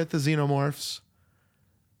started with the Xenomorphs.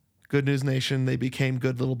 Good News Nation, they became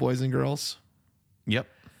good little boys and girls. Yep.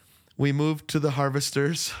 We moved to the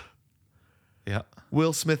Harvesters. Yeah.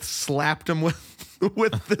 Will Smith slapped him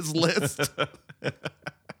with this list.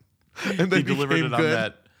 And He delivered it on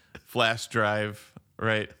that flash drive,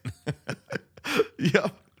 right?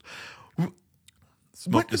 Yep.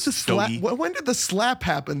 Smoked a stogie. When did the slap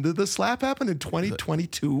happen? Did the slap happen in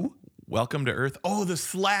 2022? Welcome to Earth. Oh, the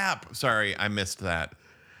slap. Sorry, I missed that.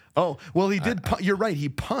 Oh, well, he did. You're right. He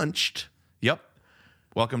punched. Yep.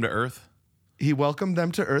 Welcome to Earth. He welcomed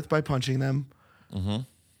them to Earth by punching them. Mm-hmm.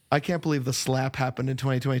 I can't believe the slap happened in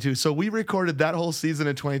 2022. So we recorded that whole season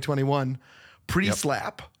in 2021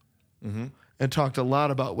 pre-slap and talked a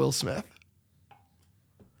lot about Will Smith.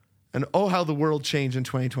 And oh, how the world changed in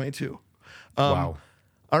 2022. Wow.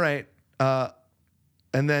 All right.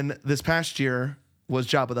 And then this past year was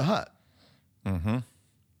Jabba the Hutt. Mm-hmm.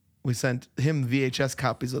 We sent him VHS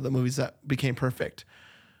copies of the movies that became perfect.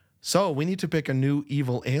 So we need to pick a new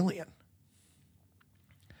evil alien.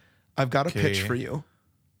 I've got a pitch for you.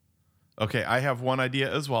 Okay, I have one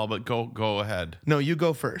idea as well, but go ahead. No, you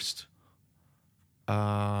go first.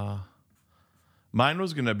 Mine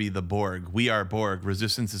was going to be the Borg. We are Borg.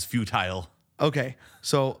 Resistance is futile. Okay,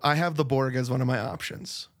 so I have the Borg as one of my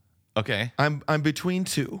options. Okay. I'm between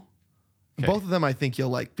two. Okay. Both of them I think you'll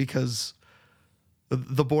like because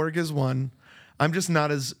the Borg is one. I'm just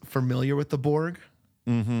not as familiar with the Borg.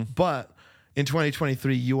 Mm-hmm. But in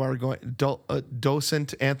 2023, you are going.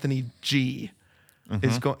 Docent Anthony G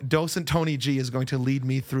is going. Docent Tony G is going to lead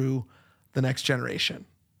me through the next generation.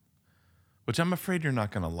 Which I'm afraid you're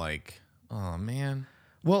not going to like. Oh man.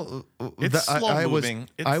 Well, it's slow moving.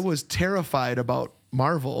 I was terrified about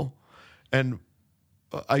Marvel, and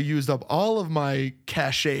I used up all of my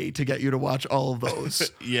cachet to get you to watch all of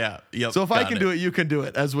those. Yeah. Yep. So if I can do it, you can do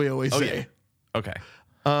it, as we always say. Yeah.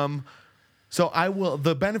 Okay. So I will.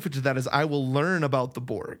 The benefit to that is I will learn about the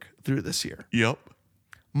Borg through this year. Yep.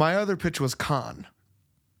 My other pitch was Khan.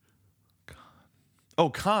 Oh,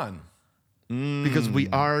 Khan. Because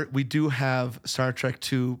we do have Star Trek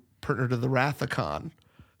II Partner to the Wrath of Khan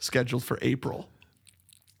scheduled for April.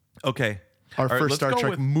 Okay. Our All right, first let's Star go Trek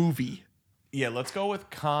with- movie. Yeah, let's go with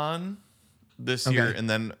Khan this year Okay. and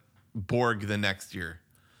then Borg the next year.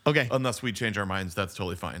 Okay. Unless we change our minds, that's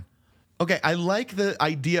totally fine. Okay, I like the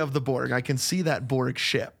idea of the Borg. I can see that Borg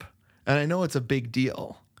ship. And I know it's a big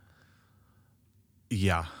deal.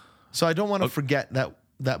 Yeah. So I don't want to forget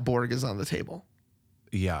that Borg is on the table.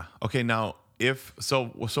 Yeah. Okay, now if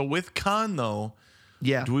so with Khan though,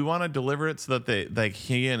 Yeah. do we want to deliver it so that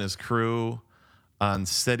he and his crew on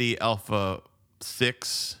SETI Alpha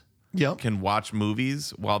 6 Yep. can watch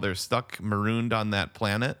movies while they're stuck marooned on that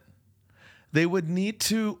planet? They would need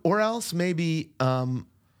to, or else maybe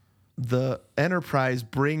the Enterprise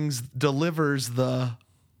delivers the,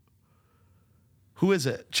 who is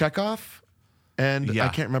it? Chekhov? And Yeah. I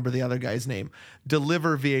can't remember the other guy's name.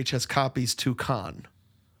 Deliver VHS copies to Khan.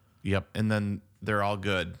 Yep. And then they're all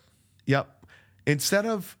good. Yep. Instead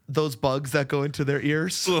of those bugs that go into their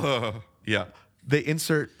ears, Yeah. they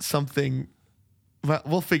insert something. Well,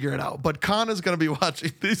 we'll figure it out. But Khan is going to be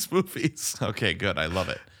watching these movies. Okay, good. I love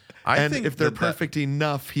it. And if they're perfect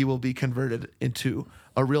enough, he will be converted into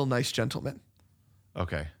a real nice gentleman.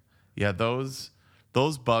 Okay. Yeah, those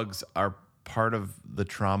bugs are part of the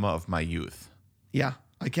trauma of my youth. Yeah.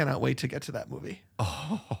 I cannot wait to get to that movie.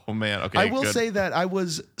 Oh man. Okay. I will good. say that I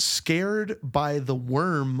was scared by the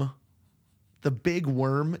worm, the big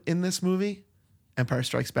worm in this movie. Empire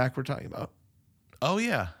Strikes Back we're talking about. Oh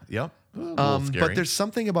yeah. Yep. A little scary. But there's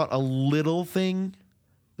something about a little thing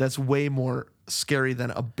that's way more scary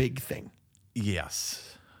than a big thing.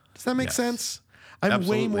 Yes. Does that make Yes. sense? I'm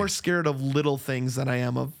Absolutely. way more scared of little things than I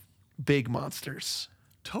am of big monsters.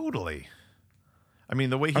 Totally. I mean,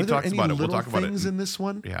 the way he Are there talks any about it, we'll little talk about it. things in this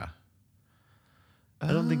one? Yeah. I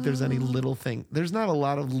don't think there's any little thing. There's not a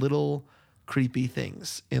lot of little creepy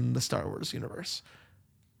things in the Star Wars universe.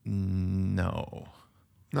 No.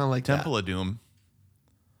 Not like Temple of Doom.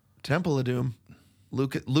 Temple of Doom.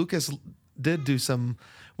 Lucas did do some.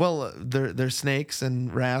 Well, there's snakes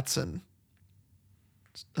and rats and.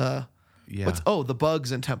 Yeah. The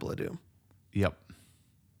bugs in Temple of Doom. Yep.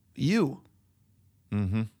 You.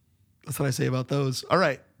 Mm-hmm. That's what I say about those. All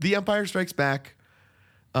right, The Empire Strikes Back,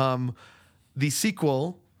 the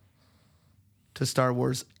sequel to Star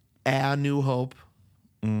Wars: A New Hope.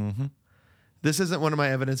 Mm-hmm. This isn't one of my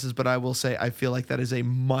evidences, but I will say I feel like that is a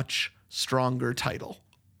much stronger title.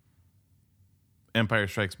 Empire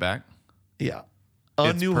Strikes Back. Yeah. A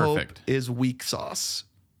It's New perfect. Hope is weak sauce.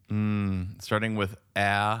 Starting with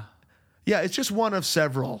A. Yeah, it's just one of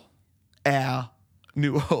several. A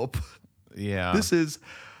New Hope. Yeah. This is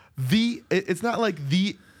it's not like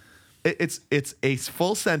the It's a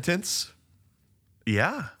full sentence.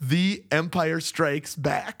 Yeah. The Empire Strikes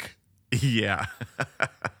Back Yeah.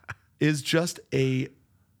 is just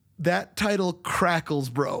that title crackles,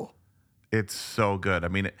 bro. It's so good. I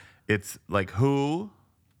mean, it's like who?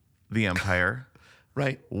 The Empire.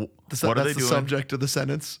 Right. What That's are they the doing? subject of the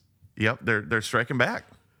sentence. Yep, they're striking back.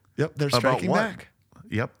 Yep, they're About striking what? back.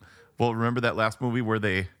 Yep. Well, remember that last movie where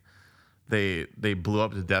they blew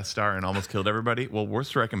up the Death Star and almost killed everybody? Well, we're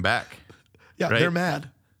striking back. Yeah, Right? they're mad.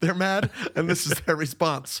 They're mad, and this is their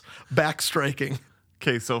response. Back striking.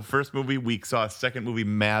 Okay, so first movie, Weak Sauce. Second movie,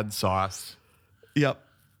 Mad Sauce. Yep.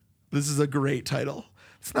 This is a great title.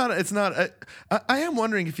 It's not. I am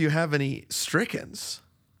wondering if you have any Strickens.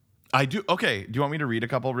 I do. Okay, do you want me to read a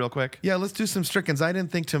couple real quick? Yeah, let's do some Strickens. I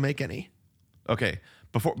didn't think to make any. Okay.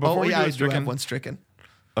 Before Oh, we yeah, do I a do stricken, have one Stricken.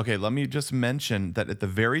 okay, let me just mention that at the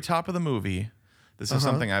very top of the movie, this is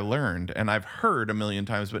something I learned and I've heard a million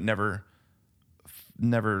times, but never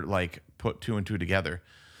like put two and two together.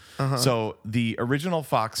 So the original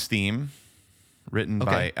Fox theme, written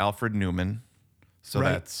by Alfred Newman. So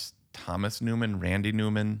Right. that's Thomas Newman, Randy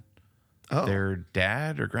Newman, Oh, their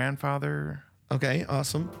dad or grandfather. okay,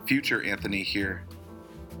 awesome. Future Anthony here.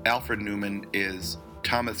 Alfred Newman is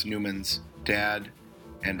Thomas Newman's dad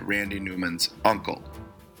and Randy Newman's uncle.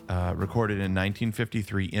 Recorded in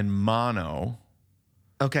 1953 in mono.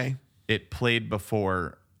 Okay, It played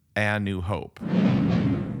before A New Hope.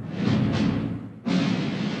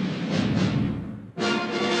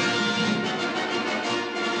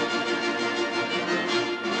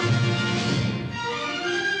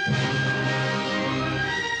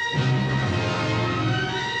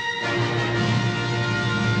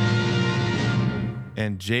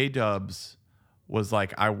 And J-Dubs was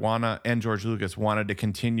like, and George Lucas wanted to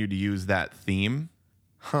continue to use that theme.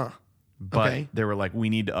 huh? But Okay. they were like, we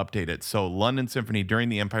need to update it. So London Symphony, during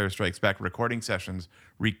the Empire Strikes Back recording sessions,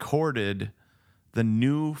 recorded the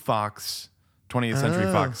new Fox, 20th Century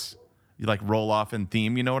Oh. Fox, like roll off and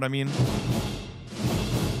theme. You know what I mean?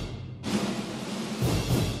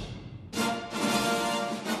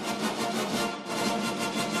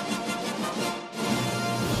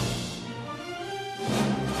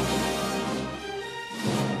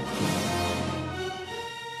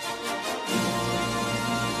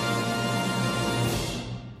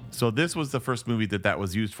 So this was the first movie that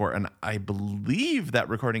was used for, and I believe that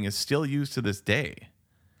recording is still used to this day.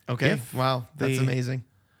 Okay, If wow, that's they- amazing.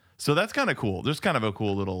 So that's kind of cool. There's kind of a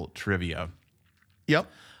cool little trivia. Yep,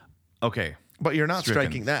 Okay. but you're not Stricken.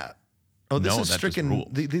 striking that. Oh, this No, is that just Stricken.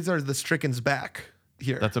 ruled. These are the Strickens back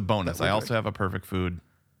here. That's a bonus. That we're I also doing. have a perfect food.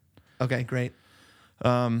 Okay, great.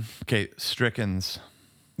 Okay, Strickens.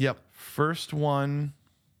 Yep. First one.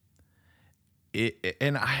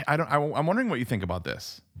 I'm wondering what you think about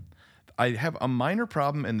this. I have a minor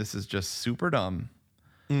problem, and this is just super dumb,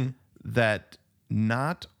 that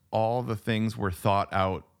not all the things were thought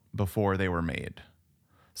out before they were made.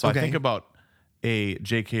 So Okay. I think about a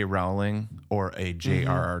J.K. Rowling or a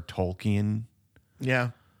J.R.R. Tolkien,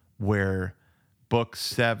 Yeah. where book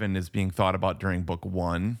 7 is being thought about during book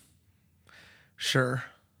 1. Sure.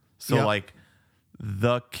 So Yep. like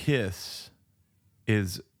the kiss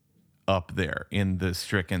is up there in the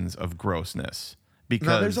Strickens of grossness because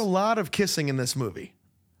Now, there's a lot of kissing in this movie.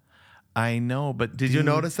 I know, but Did you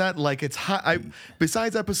notice that? Like, it's high.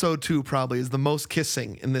 Besides episode 2, probably is the most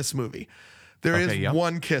kissing in this movie. There is Okay, yep.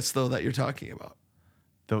 one kiss though that you're talking about.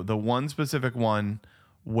 the one specific one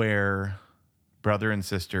where brother and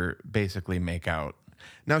sister basically make out?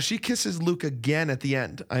 Now she kisses Luke again at the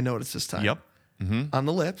end. I noticed this time. Yep. On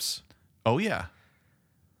the lips, Oh yeah.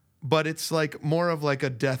 but it's like more of like a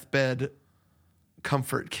deathbed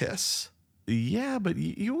comfort kiss. Yeah, but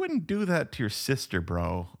you wouldn't do that to your sister,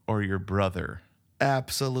 bro, or your brother,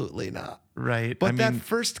 Absolutely not. right? But that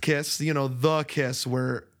first kiss, the kiss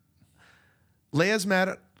where Leia's mad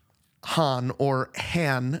at Han or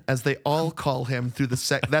Han, as they all call him through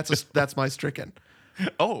the that's my Stricken.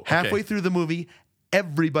 oh, okay. Halfway through the movie,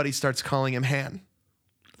 everybody starts calling him Han.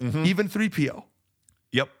 Even 3PO.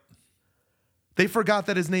 Yep. They forgot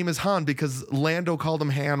that his name is Han because Lando called him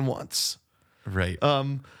Han once. Right.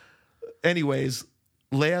 Anyways,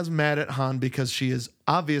 Leia's mad at Han because she is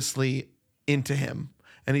obviously into him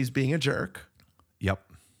and he's being a jerk. yep.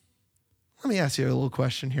 Let me ask you a little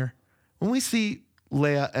question here. When we see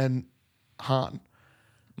Leia and Han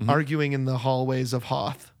arguing in the hallways of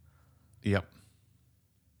Hoth, Yep.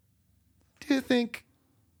 do you think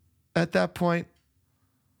at that point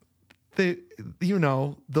the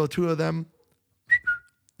two of them,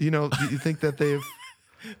 do you think that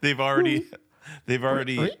They've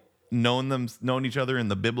already Right? known each other in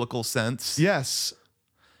the biblical sense. yes,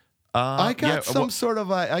 I got yeah, some sort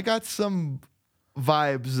of I got some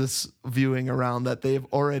vibes this viewing around that they've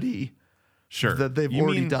already sure that they've You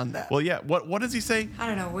already mean- done that. Well, yeah. What does he say? I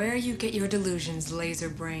don't know where you get your delusions, laser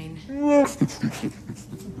brain.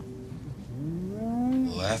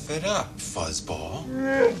 Laugh it up, fuzzball.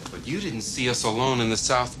 But you didn't see us alone in the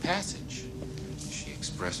South Passage. She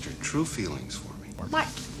expressed her true feelings for me.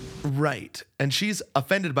 Right. And she's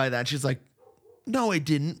offended by that. She's like, "No, I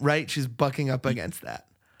didn't." Right? She's bucking up against that.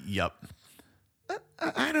 Yup.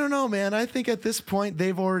 I don't know, man. I think at this point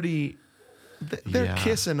they've already they're Yeah.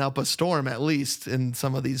 kissing up a storm, at least in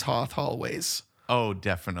some of these Hoth hallways. Oh,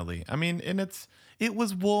 definitely. I mean, and it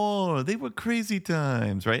was war. They were crazy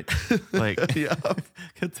times, right? Like,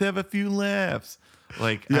 let's have a few laughs.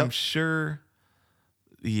 Like, Yep. I'm sure.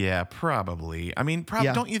 Yeah, probably. I mean,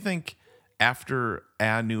 Yeah. don't you think after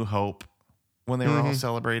A New Hope, when they were all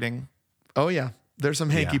celebrating, Oh yeah, there's some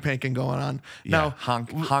hanky panking going on now.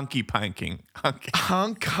 honky panking,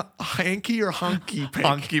 Hanky or honky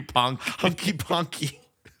pank? honky ponk, Hunky ponky.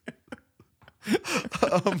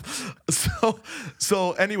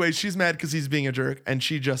 So anyway, she's mad because he's being a jerk, and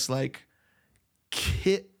she just like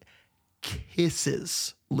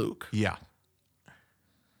kisses Luke, Yeah.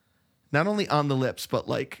 not only on the lips but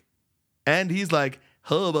like, and he's like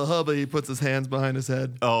hubba hubba. He puts his hands behind his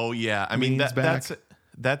head. Oh yeah. I mean, Leans back.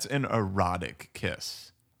 that's an erotic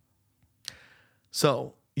kiss.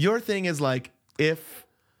 So your thing is like, if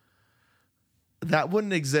that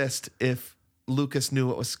wouldn't exist if Lucas knew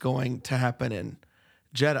what was going to happen in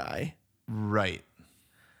Jedi. Right.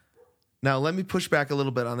 Now, let me push back a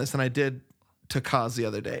little bit on this, and I did to Kaz the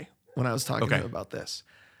other day when I was talking to Okay. him about this.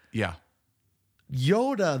 Yeah.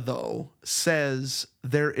 Yoda, though, says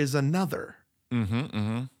there is another.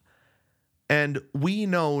 And we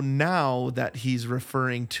know now that he's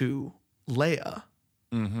referring to Leia.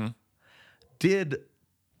 Did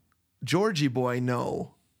Georgie Boy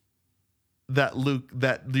know that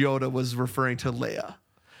Yoda was referring to Leia?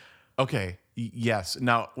 Okay. Yes.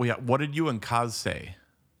 Now, what did you and Kaz say?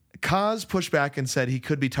 Kaz pushed back and said he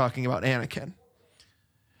could be talking about Anakin.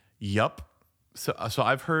 Yup. So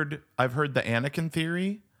I've heard the Anakin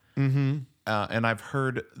theory, and I've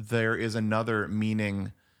heard there is another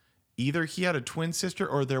meaning. Either he had a twin sister,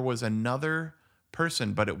 or there was another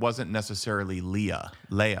person, but it wasn't necessarily Leia.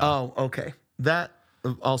 Oh, okay. That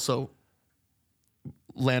also,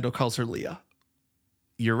 Lando calls her Leia.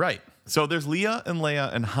 You're right. So there's Leia and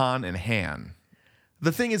Leia and Han and Han.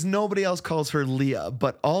 The thing is, nobody else calls her Leia,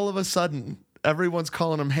 but all of a sudden, everyone's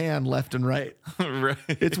calling him Han left and right. Right.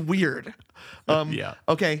 It's weird. Yeah.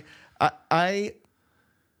 Okay. I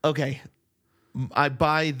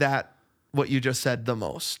buy that, what you just said, the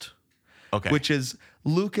most. Okay. Which is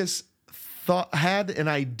Lucas had an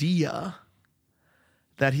idea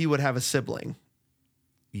that he would have a sibling.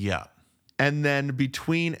 Yeah. And then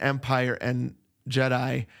between Empire and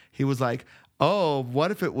Jedi, he was like, "Oh, what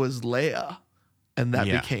if it was Leia?" And that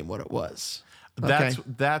Yeah. became what it was.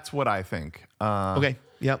 That's what I think. Okay.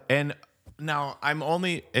 Yep. And now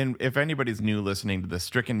and if anybody's new listening to this,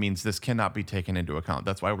 stricken means this cannot be taken into account.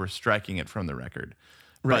 That's why we're striking it from the record.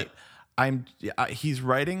 Right. But he's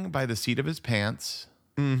writing by the seat of his pants,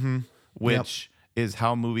 which is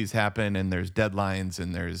how movies happen. And there's deadlines,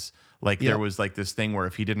 and there's there was like this thing where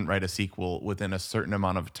if he didn't write a sequel within a certain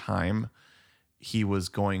amount of time, he was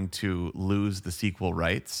going to lose the sequel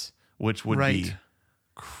rights, which would be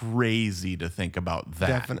crazy to think about that.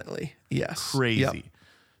 Definitely. Yes. Crazy.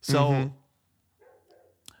 Yep.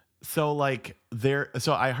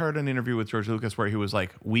 So I heard an interview with George Lucas where he was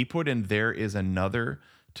like, we put in there is another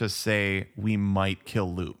to say we might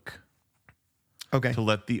kill Luke, Okay. to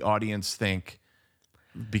let the audience think,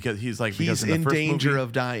 because he's like, He's because in in the first danger movie,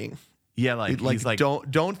 of dying. yeah, he's like,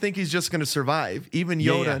 don't think he's just going to survive. Even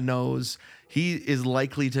Yoda Yeah. knows he is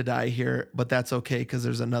likely to die here, but that's okay because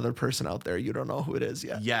there's another person out there. You don't know who it is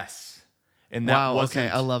yet. yes, and that Wow. wasn't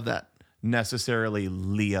Okay. I love that. necessarily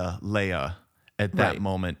Leia at that Right.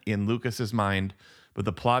 moment in Lucas's mind, but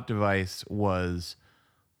the plot device was,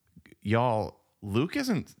 y'all, Luke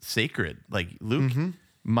isn't sacred. Like Luke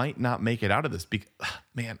might not make it out of this.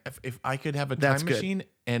 Man, if I could have a time That's good. machine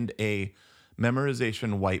and a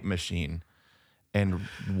memorization wipe machine and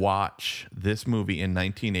watch this movie in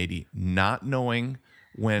 1980, not knowing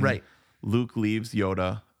when Right. Luke leaves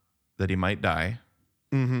Yoda that he might die,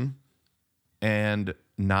 and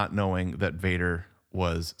not knowing that Vader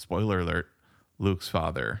was, spoiler alert, Luke's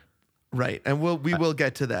father. Right. And we will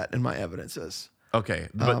get to that in my evidences. Okay,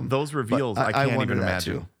 but those reveals, but I can't wonder even that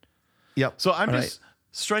imagine. too. Yep. So I'm All just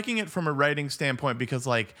striking it from a writing standpoint because,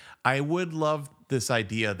 like, I would love this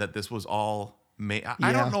idea that this was all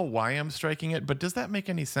I don't know why I'm striking it, but does that make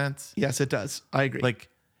any sense? Yes, it does. I agree. Like,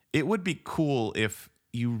 it would be cool if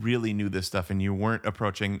you really knew this stuff and you weren't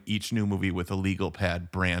approaching each new movie with a legal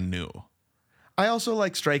pad brand new. I also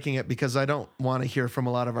like striking it because I don't want to hear from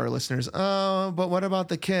a lot of our listeners. Oh, but what about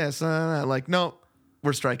the kiss? Like, no,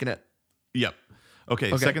 we're striking it. Yep.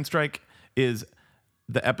 Okay. Second strike is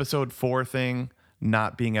the episode 4 thing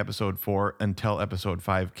not being episode 4 until episode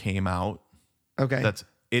 5 came out. Okay. That's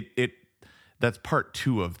it. That's part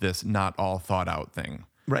 2 of this not all thought out thing.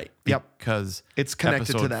 Right. Yep. Because it's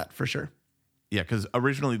connected to that for sure. Yeah, because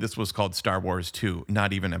originally this was called Star Wars 2,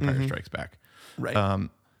 not even Empire Strikes Back. Right.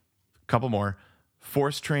 Couple more.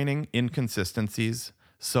 Force training inconsistencies.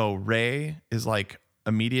 So Rey is like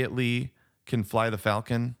immediately can fly the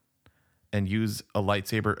Falcon and use a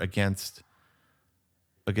lightsaber against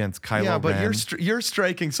Kylo yeah, but Ren. you're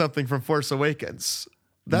striking something from Force Awakens.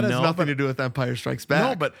 That has nothing to do with Empire Strikes Back.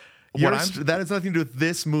 No, but that has nothing to do with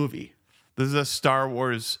this movie. This is a Star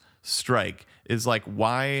Wars strike. Is like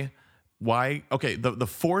why okay, the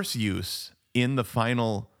Force use in the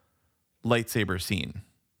final lightsaber scene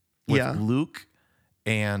with Luke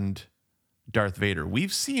and Darth Vader.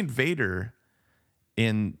 We've seen Vader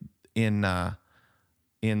in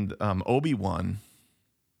Obi-Wan.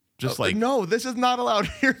 Just like no, this is not allowed.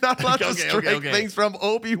 You're not allowed to strike things from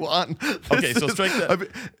Obi-Wan. So strike that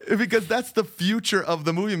because that's the future of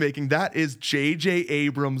the movie making. That is J.J.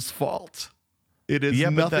 Abrams' fault. It is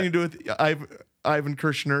nothing to do with Ivan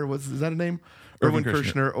Kershner. Is that a name? Irwin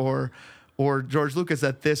Kershner or George Lucas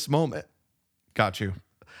at this moment. Got you.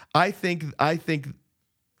 I think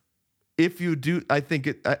if you do, I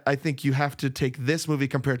think you have to take this movie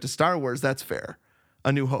compared to Star Wars. That's fair.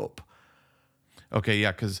 A New Hope. Okay,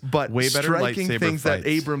 yeah, because way better striking lightsaber things fights. that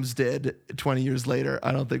Abrams did 20 years later.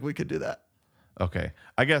 I don't think we could do that. Okay,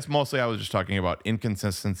 I guess mostly I was just talking about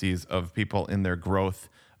inconsistencies of people in their growth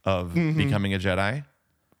of becoming a Jedi.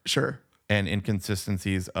 Sure. And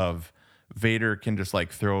inconsistencies of Vader can just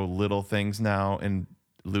like throw little things now, and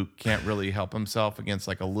Luke can't really help himself against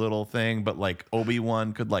like a little thing, but like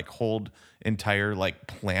Obi-Wan could like hold entire like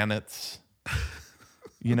planets,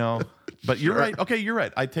 you know? But you're right. Okay, you're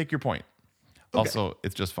right. I take your point. Okay. Also,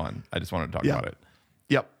 it's just fun. I just wanted to talk about it.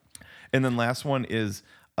 Yep. And then last one is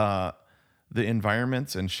the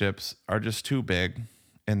environments and ships are just too big,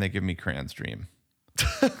 and they give me Cran's Dream.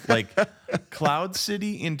 Like Cloud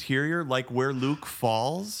City interior, like where Luke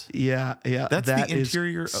falls. Yeah. That's the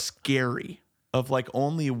interior. Scary. Of like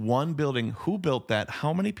only one building. Who built that?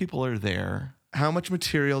 How many people are there? How much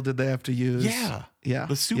material did they have to use? Yeah.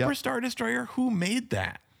 The Superstar Destroyer. Who made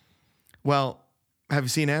that? Well, have you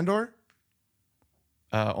seen Andor?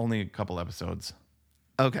 Only a couple episodes.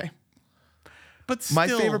 Okay. But still, my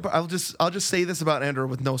favorite. I'll just say this about Andor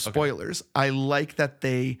with no spoilers. Okay. I like that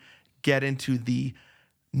they get into the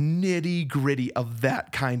nitty gritty of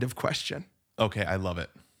that kind of question. Okay, I love it.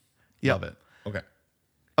 Yep. Love it.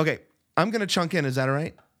 Okay. I'm gonna chunk in. Is that all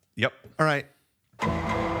right? Yep. All right.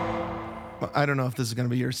 Well, I don't know if this is gonna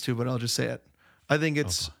be yours too, but I'll just say it. I think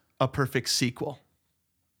it's a perfect sequel.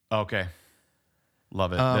 Okay.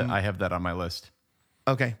 Love it. I have that on my list.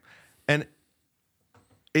 Okay. And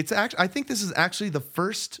it's actually, I think this is actually the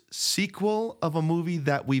first sequel of a movie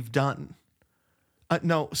that we've done.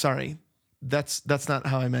 No, sorry. That's not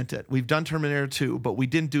how I meant it. We've done Terminator 2, but we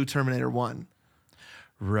didn't do Terminator 1.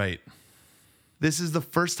 Right. This is the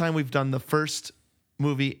first time we've done the first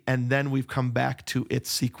movie and then we've come back to its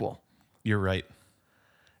sequel. You're right.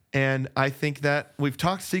 And I think that we've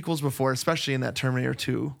talked sequels before, especially in that Terminator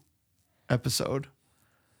 2 episode.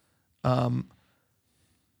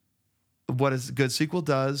 What a good sequel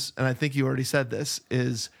does, and I think you already said this,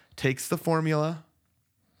 is takes the formula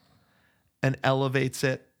and elevates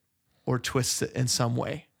it or twists it in some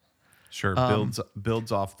way. Sure,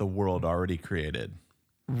 builds off the world already created.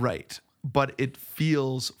 Right, but it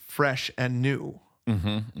feels fresh and new.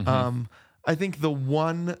 I think the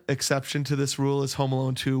one exception to this rule is Home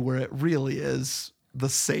Alone 2, where it really is the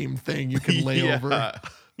same thing you can lay over.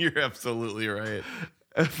 You're absolutely right.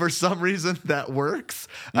 For some reason, that works.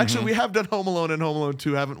 Actually, we have done Home Alone and Home Alone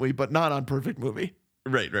 2, haven't we? But not on Perfect Movie.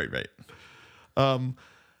 Right.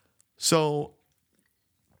 So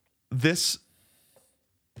this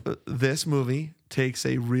movie takes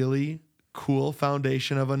a really cool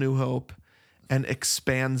foundation of A New Hope and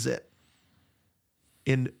expands it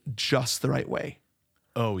in just the right way.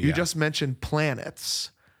 Oh, yeah. You just mentioned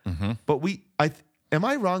planets, but am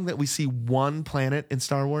I wrong that we see one planet in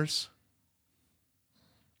Star Wars?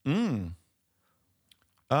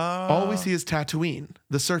 All we see is Tatooine,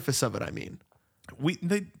 the surface of it. I mean, where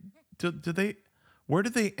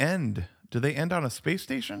did they end? Do they end on a space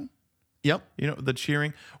station? Yep. You know, the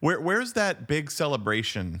cheering. Where's that big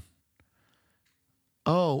celebration?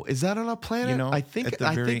 Oh, is that on a planet? You know, I think at the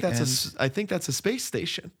very I think that's a space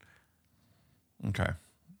station. Okay.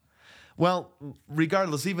 Well,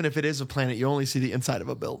 regardless, even if it is a planet, you only see the inside of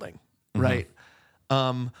a building, right?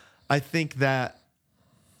 I think that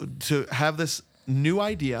to have this new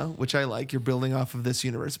idea, which I like, you're building off of this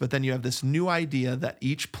universe, but then you have this new idea that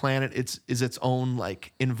each planet is its own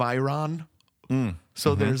like environ.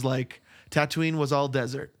 So there's like Tatooine was all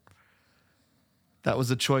desert. That was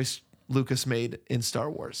a choice Lucas made in Star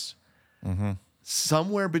Wars.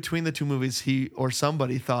 Somewhere between the two movies, he or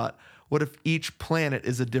somebody thought, what if each planet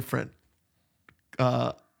is a different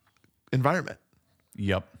environment,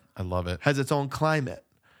 Yep. I love it. has its own climate?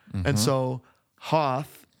 And so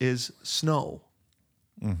Hoth is snow.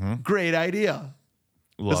 Great idea.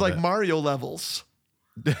 Love It's like it. Mario levels.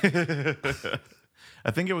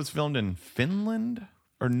 I think it was filmed in Finland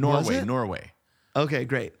or Norway. it? Norway. Okay,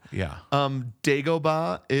 great. Yeah.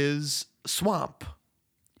 Dagobah is swamp.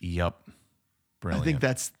 Yep. Brilliant.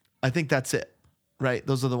 I think that's it. Right?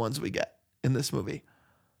 Those are the ones we get in this movie.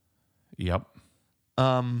 Yep.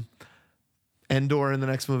 Endor in the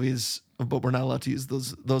next movies, but we're not allowed to use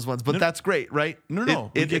those ones. But that's great, right?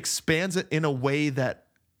 No. It expands it in a way that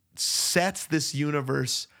sets this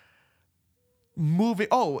universe moving.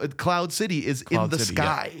 Oh, Cloud City is in Cloud the City,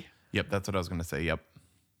 sky. Yep. That's what I was going to say. Yep.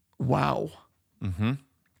 Wow.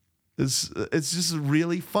 It's just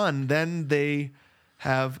really fun. Then they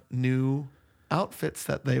have new outfits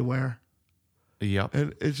that they wear. Yep.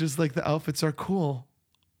 And it's just like the outfits are cool.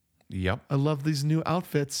 Yep. I love these new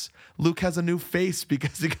outfits. Luke has a new face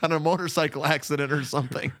because he got in a motorcycle accident or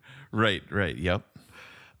something. Right. Yep.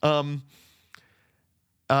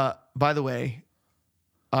 By the way,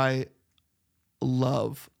 I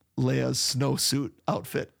love Leia's snowsuit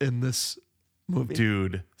outfit in this movie.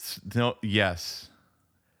 Dude. No, yes.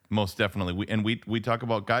 Most definitely. We talk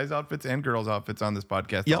about guys' outfits and girls' outfits on this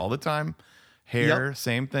podcast Yep. all the time. Hair, Yep.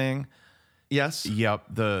 same thing. Yes. Yep.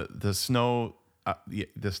 The snow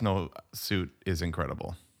the snow suit is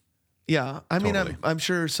incredible. Yeah. I mean, Totally. I'm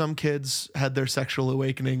sure some kids had their sexual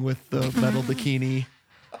awakening with the metal bikini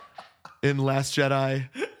in Last Jedi.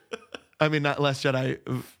 I mean, not Last Jedi.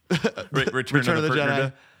 Return of the Jedi.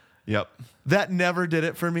 Jedi. Yep. That never did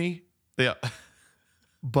it for me. Yeah.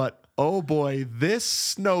 But oh boy,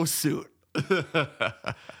 this snowsuit.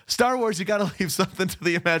 Star Wars, you got to leave something to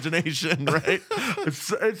the imagination, right?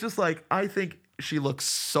 It's just like, I think she looks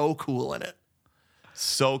so cool in it.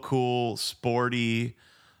 So cool, sporty,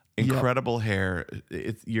 incredible hair.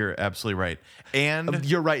 You're absolutely right. And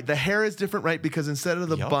You're right. The hair is different, right? Because instead of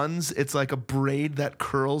the Yep. buns, it's like a braid that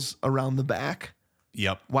curls around the back.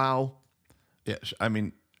 yep. Wow. Yeah, I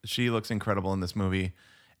mean, she looks incredible in this movie.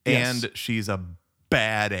 Yes. And she's a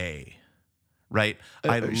bad A. Right?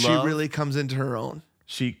 She really comes into her own.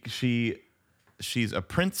 She's a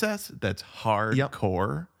princess that's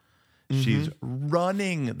hardcore. She's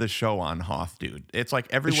running the show on Hoth, dude. It's like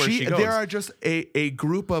everywhere she goes. There are just a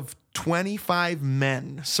group of 25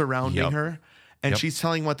 men surrounding Yep. her, and Yep. she's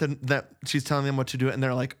telling she's telling them what to do, and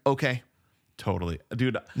they're like, okay, Totally.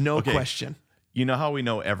 Dude. no okay, question. You know how we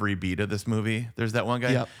know every beat of this movie? There's that one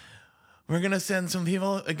guy. Yep. We're going to send some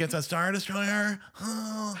people against a Star Destroyer.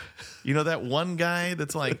 You know that one guy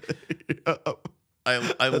that's like, I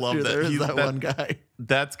love Dude, that. there is that one guy.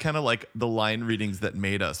 That's kind of like the line readings that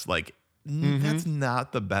made us like, that's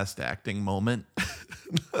not the best acting moment.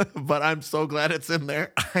 But I'm so glad it's in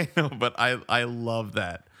there. I know, but I love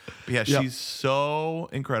that. But yeah, Yep. she's so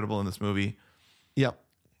incredible in this movie. Yep.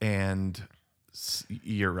 And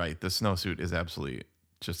you're right. The snowsuit is absolutely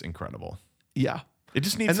just incredible. Yeah. It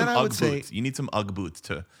just needs And some then I would Ugg say- boots. You need some Ugg boots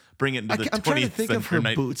to bring it into the 20th I'm trying to think of her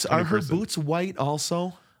century, boots. Are her 21st. boots white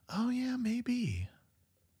also? Oh yeah, maybe.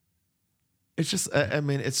 It's just, I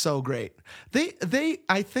mean, it's so great. They,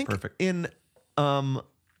 I think Perfect. in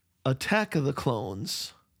Attack of the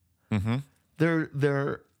Clones, Mm-hmm.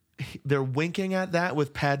 they're winking at that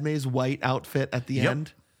with Padme's white outfit at the Yep.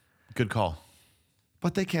 end, Good call.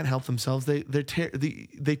 but they can't help themselves. They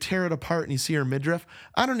tear it apart, and you see her midriff.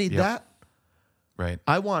 I don't need Yep. that. Right.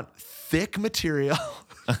 I want thick material.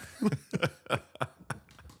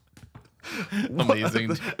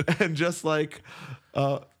 Amazing. And just like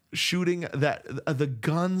shooting that, the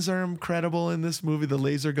guns are incredible in this movie. The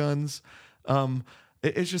laser guns,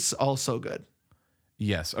 it's just all so good.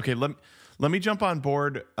 Yes. Okay. Let me jump on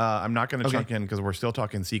board. I'm not going to Okay. chunk in because we're still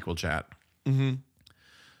talking sequel chat. Mm-hmm.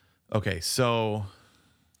 Okay. So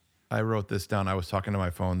I wrote this down. I was talking to my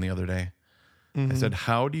phone the other day. I said,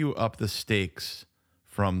 "How do you up the stakes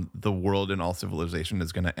from the world and all civilization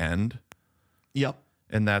is going to end?" Yep.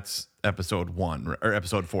 And that's episode 1 or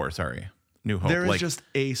episode 4, sorry. New Hope. There is just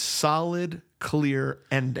a solid, clear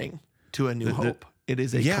ending to A New Hope. It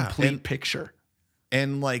is a complete picture.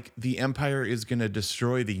 And like the Empire is going to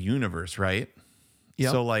destroy the universe, right?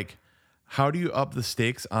 Yep. So like, how do you up the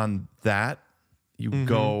stakes on that? You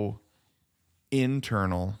go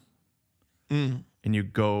internal and you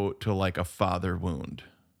go to like a father wound.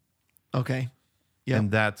 Okay. Yeah.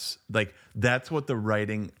 And that's what the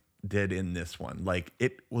writing did in this one. Like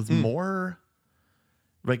it was more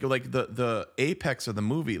like the apex of the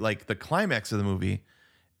movie, like the climax of the movie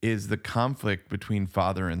is the conflict between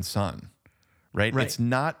father and son. Right? It's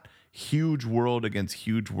not huge world against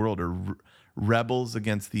huge world or rebels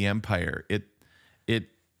against the Empire. It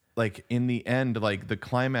like in the end, like the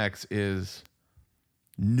climax is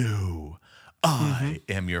no, I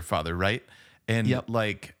am your father, right? And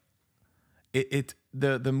like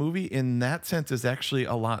the movie in that sense is actually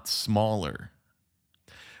a lot smaller.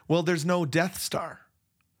 Well, there's no Death Star.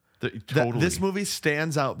 Totally. This movie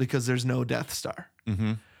stands out because there's no Death Star.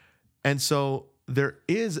 And so there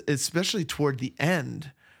is, especially toward the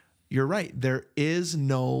end, you're right, there is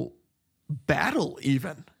no battle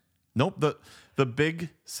even. Nope. The big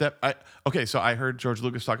set. So I heard George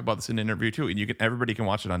Lucas talk about this in an interview too, and everybody can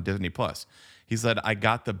watch it on Disney Plus. He said, I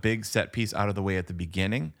got the big set piece out of the way at the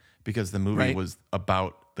beginning because the movie was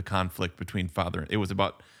about the conflict between father. It was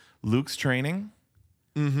about Luke's training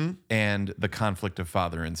and the conflict of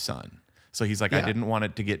father and son. So he's like, I didn't want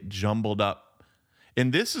it to get jumbled up.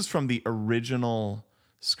 And this is from the original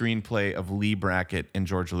screenplay of Lee Brackett and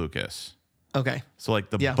George Lucas. Okay. So like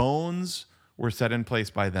the bones were set in place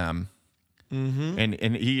by them.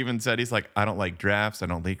 And he even said, he's like, I don't like drafts. I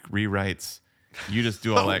don't like rewrites. You just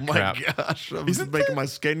do all that crap. Oh my gosh. I'm just making my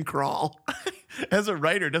skin crawl. As a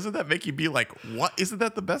writer, doesn't that make you be like, what? Isn't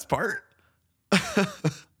that the best part?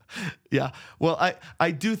 Yeah. Well,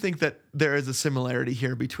 I do think that there is a similarity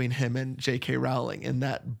here between him and J.K. Rowling in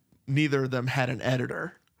that neither of them had an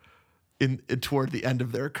editor in toward the end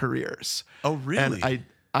of their careers. Oh, really? And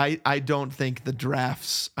I don't think the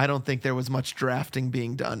drafts, I don't think there was much drafting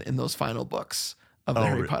being done in those final books of the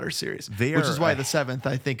Harry Potter series, which is why the 7th,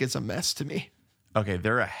 I think, is a mess to me. Okay,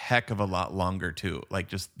 they're a heck of a lot longer too. Like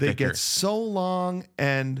just they thicker. get so long,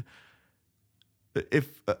 and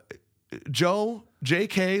if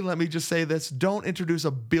JK, let me just say this: don't introduce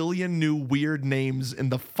a billion new weird names in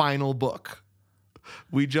the final book.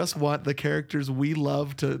 We just want the characters we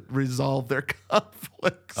love to resolve their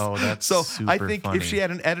conflicts. Oh, that's so. Super I think funny. if she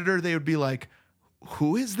had an editor, they would be like,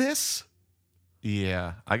 "Who is this?"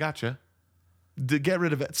 Yeah, I gotcha. To get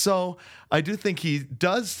rid of it. So I do think he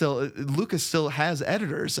does still. Lucas still has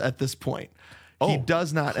editors at this point. He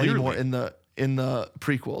does not clearly. anymore in the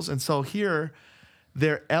prequels, and so here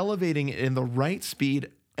they're elevating it in the right speed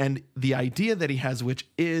and the idea that he has, which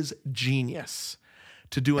is genius,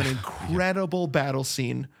 to do an incredible battle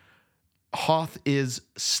scene. Hoth is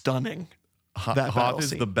stunning. Hoth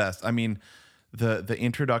is the best. I mean, the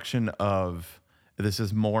introduction of this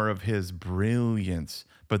is more of his brilliance,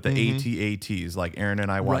 but the AT-ATs, like Aaron and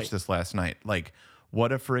I watched this last night. Like,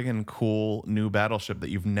 what a friggin' cool new battleship that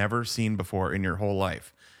you've never seen before in your whole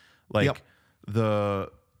life. Like the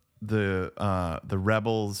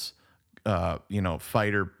rebels,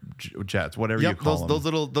 fighter jets, whatever you call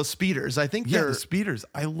them. Those speeders. I think Yeah, they're the speeders.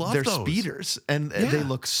 I love they're those. speeders, and they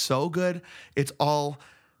look so good. It's all,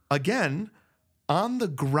 again, on the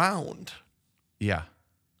ground. Yeah.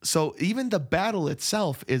 So even the battle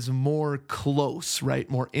itself is more close, right?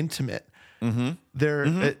 More intimate.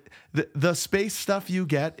 The space stuff you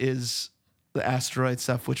get is the asteroid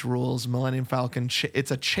stuff, which rules. Millennium Falcon. It's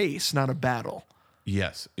a chase, not a battle.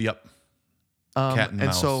 Yes. Yep. Cat and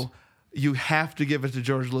mouse. So you have to give it to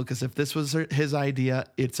George Lucas. If this was his idea,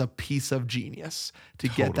 it's a piece of genius to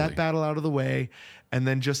get that battle out of the way, and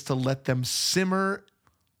then just to let them simmer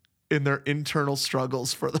in their internal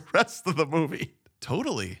struggles for the rest of the movie.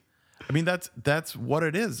 Totally. I mean, that's what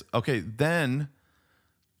it is. Okay, then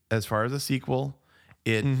as far as a sequel,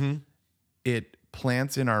 it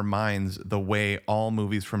plants in our minds the way all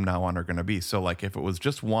movies from now on are going to be. So like if it was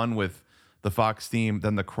just one with the Fox theme,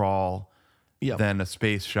 then the crawl, then a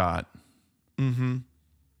space shot.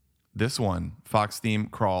 This one, Fox theme,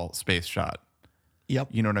 crawl, space shot. Yep.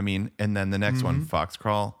 You know what I mean? And then the next one, Fox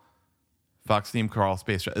theme, crawl,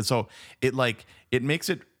 space shot. So it makes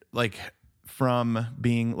it like from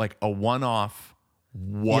being like a one-off,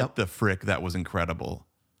 the frick, that was incredible.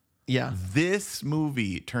 Yeah. This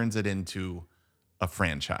movie turns it into a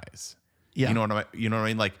franchise. Yeah. You know what I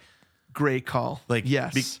mean? Like, great call. like,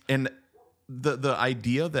 yes. and the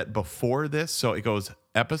idea that before this, so it goes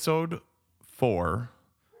episode 4,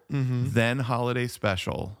 then holiday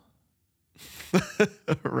special.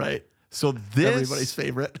 Right. So this Everybody's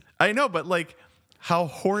favorite. I know, but like how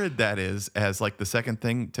horrid that is as like the second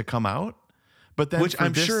thing to come out. But then Which for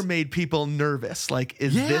I'm this- sure made people nervous. Like,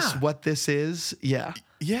 is this Yeah. what this is? Yeah.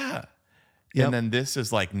 Yeah. Yep. And then this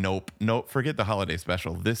is like, nope, forget the holiday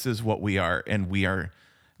special. This is what we are. And we are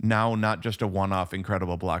now not just a one-off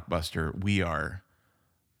incredible blockbuster. We are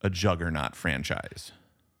a juggernaut franchise.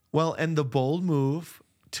 Well, and the bold move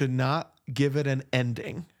to not give it an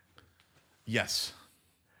ending Yes.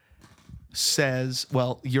 says,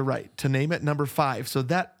 well, you're right, to name it number 5. So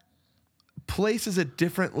that places it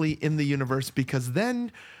differently in the universe, because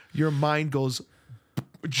then your mind goes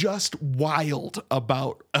just wild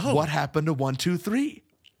about what happened to 1, 2, 3.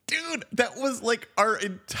 Dude, that was like our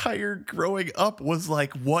entire growing up was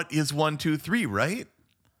like, what is 1, 2, 3, right?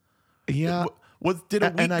 Yeah. Did a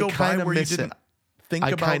week And I go by kinda where you miss didn't it. think I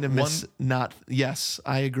about kind of one? miss not. Yes,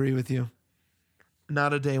 I agree with you.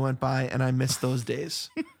 Not a day went by, and I miss those days.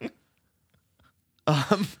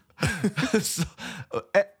 so,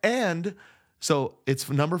 and so it's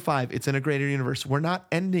number 5. It's in a greater universe. We're not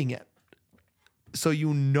ending it, so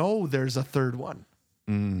you know there's a third one,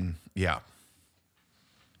 Yeah.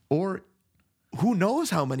 or who knows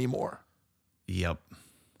how many more. Yep.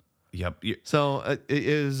 So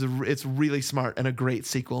it's really smart and a great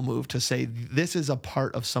sequel move to say this is a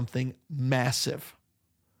part of something massive.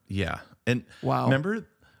 Yeah. And Wow. remember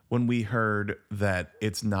when we heard that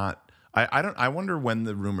it's not I wonder when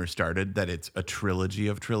the rumor started that it's a trilogy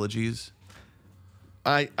of trilogies.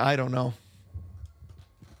 I don't know.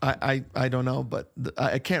 I don't know, but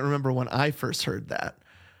I can't remember when I first heard that.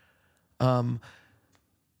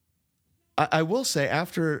 I will say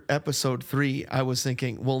after episode 3, I was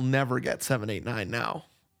thinking we'll never get 7, 8, 9 now.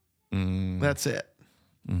 That's it.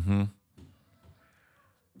 Mm-hmm.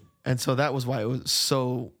 And so that was why it was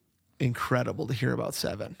so incredible to hear about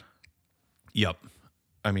 7. Yep.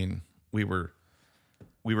 I mean, we were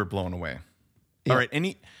blown away. Yeah. All right,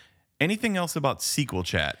 anything else about sequel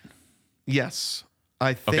chat? Yes.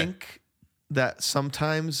 I think that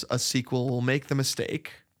sometimes a sequel will make the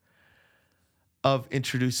mistake of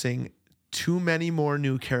introducing too many more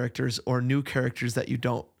new characters or new characters that you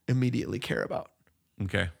don't immediately care about.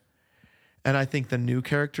 Okay. And I think the new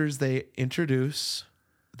characters they introduce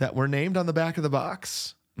that were named on the back of the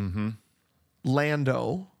box,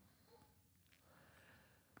 Lando,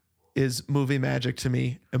 is movie magic to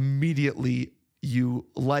me. Immediately, you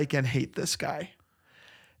like and hate this guy.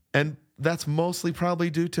 And that's mostly probably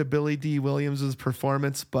due to Billy D. Williams'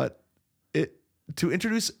 performance, but to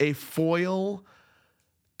introduce a foil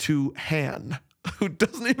to Han, who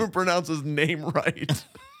doesn't even pronounce his name right.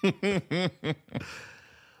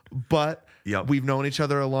 But Yep. we've known each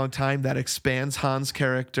other a long time. That expands Han's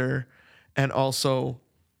character. And also,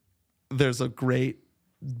 there's a great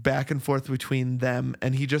back and forth between them,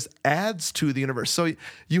 and he just adds to the universe. So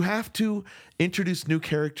you have to introduce new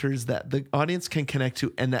characters that the audience can connect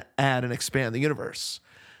to and that add and expand the universe.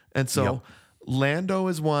 And so Yep. Lando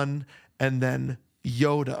is one, and then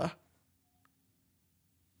Yoda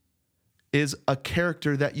is a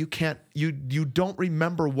character that you don't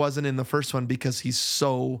remember wasn't in the first one because he's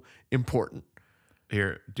so important.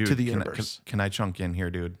 Here, dude. To the can universe. Can I chunk in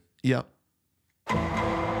here, dude? Yep.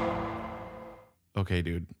 Okay,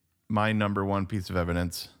 dude. My number one piece of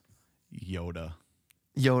evidence, Yoda.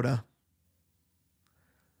 Yoda.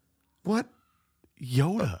 What?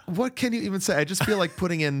 Yoda. What can you even say? I just feel like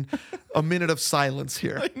putting in a minute of silence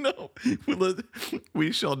here. I know.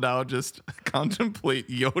 We shall now just contemplate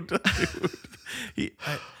Yoda, dude.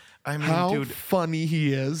 I mean, How dude, funny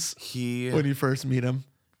he is when you first meet him.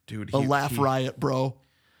 dude, A laugh riot, bro.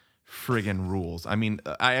 friggin' rules. I mean,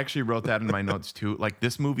 I actually wrote that in my notes too. Like,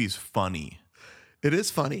 this movie's funny. It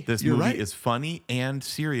is funny. This You're movie right. is funny and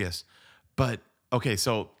serious. But okay,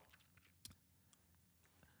 so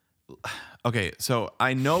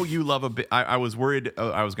I know you love a bit. I was worried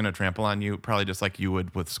I was going to trample on you, probably just like you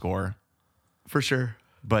would with Score. For sure.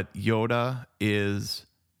 But Yoda is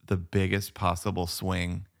the biggest possible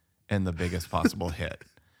swing and the biggest possible hit.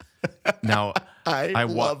 Now, I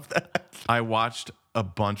love that. I watched a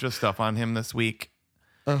bunch of stuff on him this week.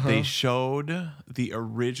 They showed the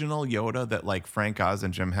original Yoda that like Frank Oz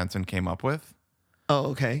and Jim Henson came up with,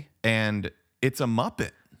 Oh, okay. and it's a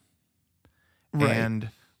Muppet. Right. And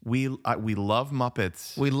we love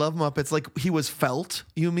Muppets. We love Muppets. Like he was felt,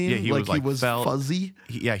 you mean? Yeah, he was felt. fuzzy.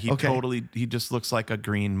 He Okay. totally. He just looks like a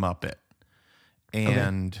green Muppet.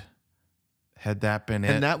 And had that been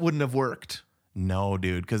it, And that wouldn't have worked. no,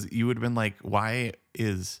 dude, because you would have been like, why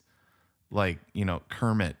is like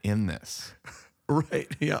Kermit in this? Right.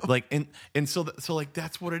 Yeah. Like and so like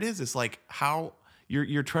that's what it is. It's like how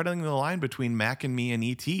you're treading the line between Mac and me and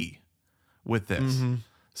ET with this.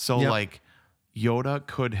 So Yep. like Yoda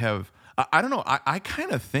could have I don't know. I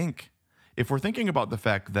kind of think if we're thinking about the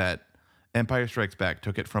fact that Empire Strikes Back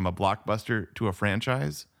took it from a blockbuster to a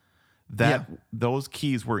franchise, that those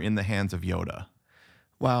keys were in the hands of Yoda.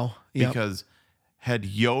 Wow. Yep. Because had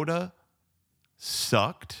Yoda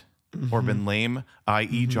sucked or been lame,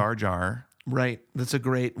 i.e. Jar Jar, Right. That's a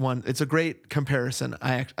great one. It's a great comparison.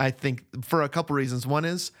 I think for a couple reasons. One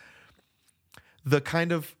is the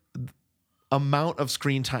kind of amount of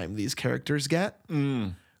screen time these characters get.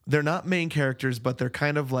 They're not main characters, but they're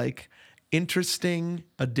kind of like interesting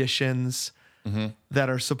additions that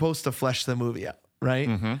are supposed to flesh the movie out,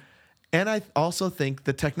 right? And I also think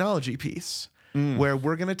the technology piece, where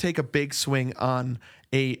we're going to take a big swing on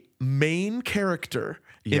a main character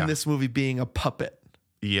Yeah. in this movie being a puppet.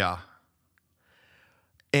 yeah,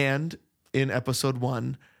 And in episode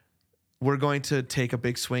 1, we're going to take a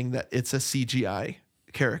big swing that it's a CGI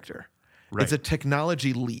character. Right. It's a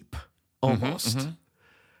technology leap almost.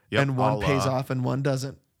 Yep, And one I'll, pays off and one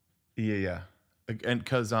doesn't. Yeah. And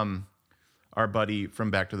because our buddy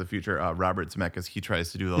from Back to the Future, Robert Zemeckis, he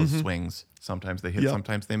tries to do those swings. Sometimes they hit, Yep.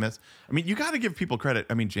 sometimes they miss. I mean, you got to give people credit.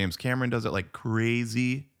 I mean, James Cameron does it like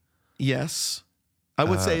crazy. Yes. I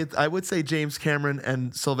would say James Cameron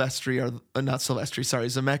and Zemeckis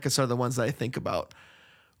are the ones that I think about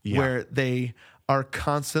Yeah. where they are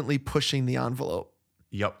constantly pushing the envelope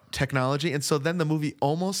Yep. technology. And so then the movie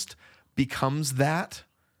almost becomes that.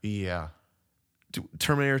 Yeah.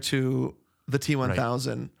 Terminator 2, the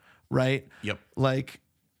T-1000, right? Yep. Like,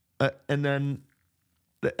 and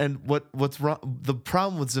what's wrong? The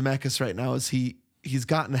problem with Zemeckis right now is he's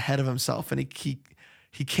gotten ahead of himself and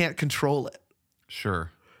he can't control it.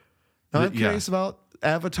 Sure. Now I'm Yeah. curious about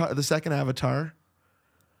Avatar. The second Avatar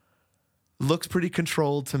looks pretty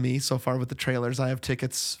controlled to me so far with the trailers. I have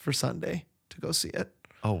tickets for Sunday to go see it.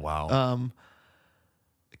 Oh, wow.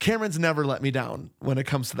 Cameron's never let me down when it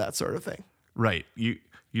comes to that sort of thing. Right. You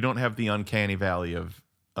don't have the uncanny valley of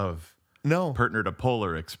No, Partner to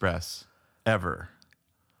Polar Express ever.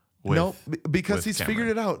 no, because with he's Cameron. figured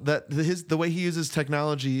it out that the way he uses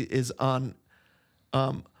technology is on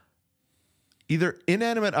either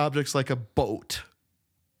inanimate objects like a boat,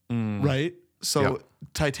 right? So Yep.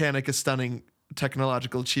 Titanic is stunning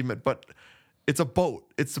technological achievement, but it's a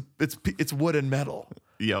boat. It's wood and metal.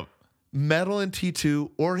 Yep. Metal in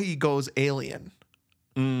T2, or he goes alien.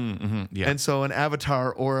 Yeah. And so an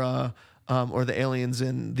Avatar or the aliens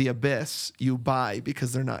in The Abyss you buy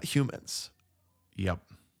because they're not humans. Yep.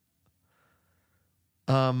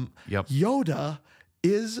 Yep. Yoda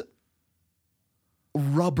is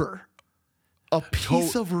rubber. A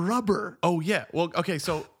piece of rubber. Oh yeah. Well, okay.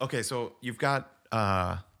 So you've got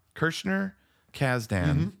Kirshner,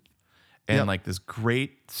 Kazdan, and Yep. like this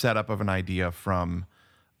great setup of an idea from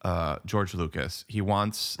George Lucas. He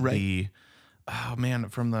wants Right.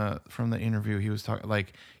 from the interview he was talking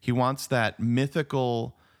like he wants that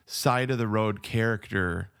mythical side of the road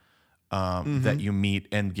character that you meet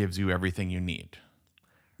and gives you everything you need.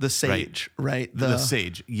 The sage, right? The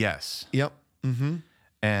sage, yes. Yep.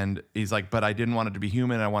 And he's like, but I didn't want it to be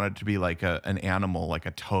human. I wanted it to be like an animal, like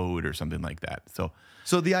a toad or something like that.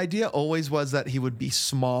 So the idea always was that he would be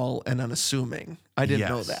small and unassuming. I didn't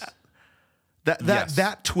know Yes. that. Yes.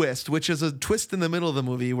 That twist, which is a twist in the middle of the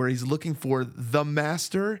movie where he's looking for the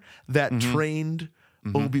master that trained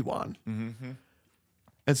Obi-Wan.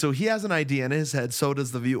 And so he has an idea in his head, so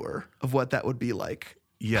does the viewer, of what that would be like.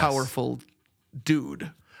 Yes. Powerful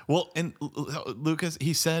dude. Well, and Lucas,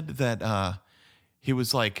 he said that he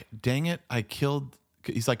was like, dang it, I killed.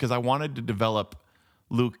 He's like, because I wanted to develop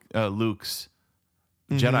Luke's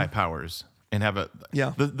Jedi powers and have a.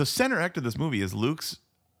 Yeah. The center act of this movie is Luke's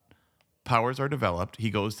powers are developed.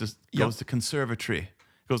 He goes to conservatory,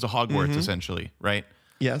 goes to Hogwarts essentially, right?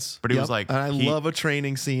 Yes. But he was like, and I he- love a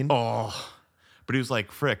training scene. But he was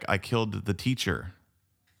like, frick, I killed the teacher.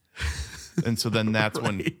 And so then that's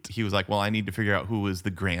when he was like, well, I need to figure out who is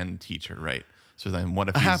the grand teacher, right? So then what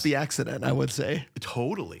if A he's happy accident, I would say.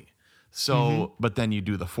 totally. So, but then you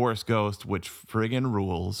do the Force Ghost, which friggin'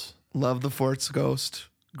 rules. Love the Force Ghost.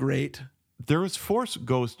 Great. There was Force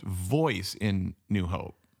Ghost voice in New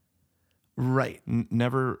Hope. Right.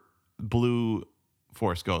 Never blue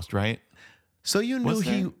Force Ghost, right? So you knew Was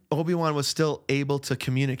there? Obi-Wan was still able to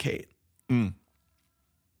communicate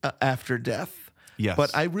after death. Yes.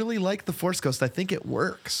 But I really like the Force Ghost. I think it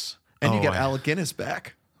works. And you Oh, get Alec Guinness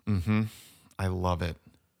back. I love it.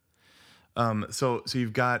 So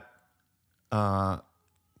you've got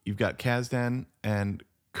Kazdan and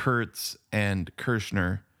Kurtz and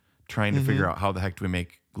Kirshner trying to figure out how the heck do we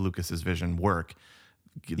make Lucas's vision work.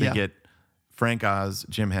 They get Frank Oz,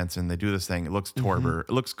 Jim Henson. They do this thing. It looks Torber. It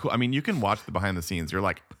looks cool. I mean, you can watch the behind the scenes. You're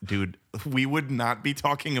like, dude, we would not be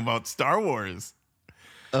talking about Star Wars.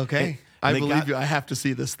 Okay. I believe you. I have to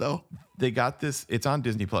see this, though. They got this. It's on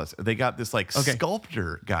Disney Plus. They got this like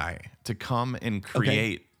sculptor guy to come and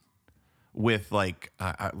create with like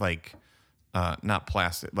not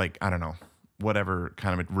plastic, like, I don't know, whatever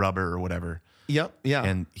kind of rubber or whatever. Yep. Yeah.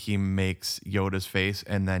 And he makes Yoda's face,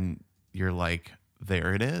 and then you're like,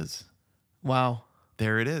 there it is. Wow.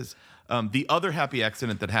 There it is. The other happy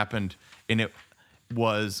accident that happened in it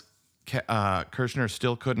was Kirshner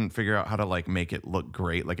still couldn't figure out how to like make it look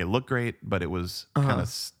great. Like, it looked great, but it was kind of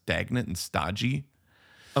stagnant and stodgy.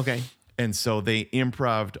 Okay. And so they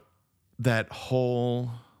improv'd that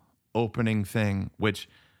whole opening thing, which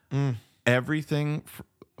everything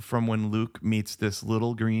from when Luke meets this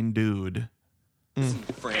little green dude.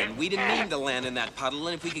 Friend, we didn't mean to land in that puddle,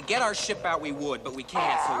 and if we could get our ship out, we would, but we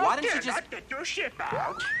can't, so why don't you just... get your ship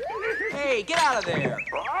out. Hey, get out of there!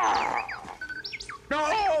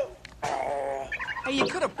 No! Hey, you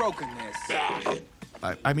could have broken this.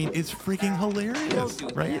 I mean, it's freaking hilarious, Don't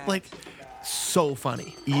do right? that. Like, So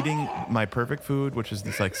funny. eating my perfect food, which is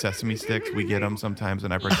this like sesame sticks. We get them sometimes,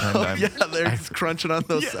 and I pretend I'm. Yeah, they're crunching on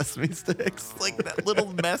those sesame sticks. Like, that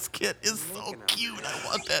little mess kit is so cute. I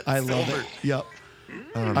want that. I love silver. it. Yep.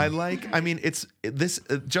 I mean, it's this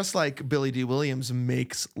just like Billy D. Williams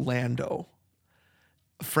makes Lando.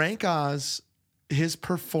 Frank Oz, his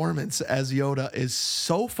performance as Yoda is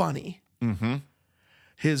so funny. Mm-hmm.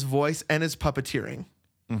 His voice and his puppeteering.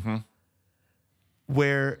 Mm-hmm.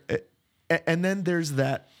 And then there's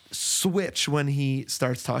that switch when he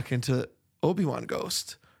starts talking to Obi-Wan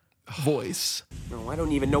Ghost voice. No, I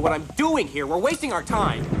don't even know what I'm doing here. We're wasting our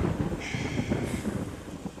time.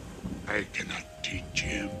 I cannot teach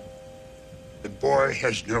him. The boy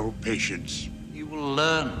has no patience. You will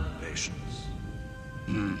learn patience.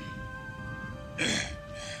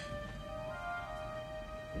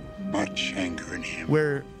 Much anger in him.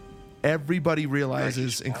 Where everybody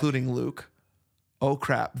realizes, including Luke, oh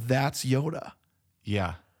crap, that's Yoda.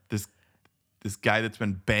 Yeah, this guy that's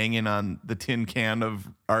been banging on the tin can of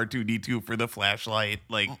R2D2 for the flashlight,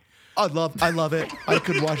 like. I love it. I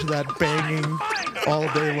could watch that banging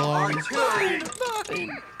all day long.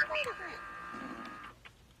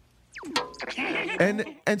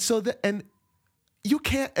 And so you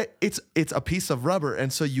can't. It's a piece of rubber,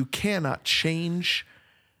 and so you cannot change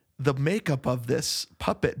the makeup of this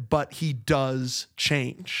puppet. But he does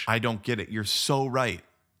change. I don't get it. You're so right.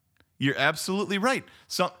 You're absolutely right.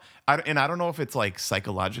 So, I don't know if it's like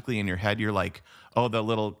psychologically in your head. You're like, oh, the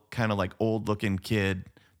little kind of like old looking kid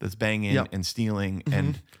that's banging and stealing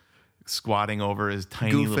and squatting over his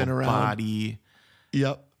tiny Goofing little around. body.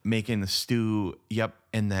 Yep. Making the stew. Yep.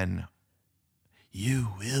 And then you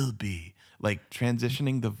will be like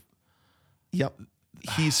transitioning the. Yep.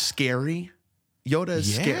 He's scary. Yoda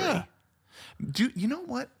is scary. Dude, you know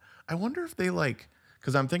what? I wonder if they like,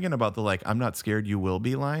 because I'm thinking about the like, I'm not scared, you will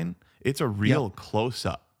be line. It's a real close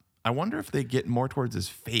up. I wonder if they get more towards his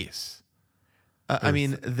face. I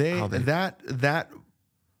mean, that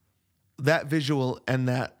visual and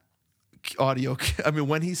that audio. I mean,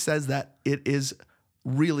 when he says that, it is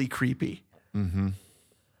really creepy. Mm-hmm.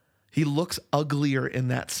 He looks uglier in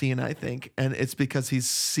that scene, I think, and it's because he's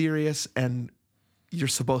serious and you're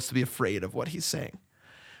supposed to be afraid of what he's saying.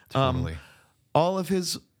 Totally. All of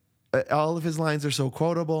his lines are so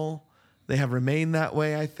quotable. They have remained that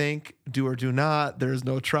way, I think. Do or do not. There's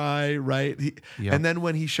no try, right? And then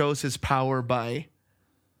when he shows his power by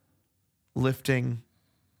lifting,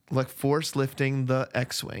 like force lifting the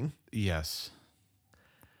X-Wing. Yes.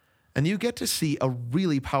 And you get to see a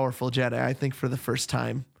really powerful Jedi, I think, for the first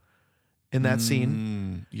time in that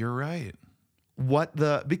scene. You're right.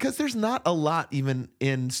 Because there's not a lot even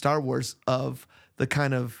in Star Wars of the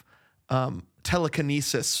kind of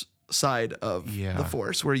telekinesis side of the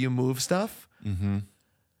Force where you move stuff. Mm-hmm.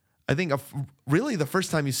 I think really the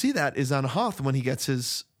first time you see that is on Hoth when he gets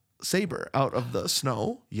his saber out of the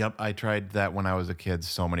snow. Yep, I tried that when I was a kid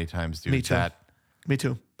so many times, dude. Me too. Me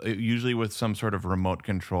too. Usually with some sort of remote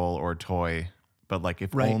control or toy, but like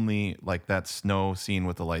if only like that snow scene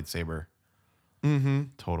with the lightsaber. Mm-hmm.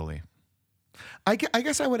 Totally. I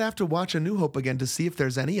guess I would have to watch A New Hope again to see if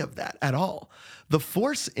there's any of that at all. The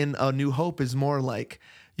Force in A New Hope is more like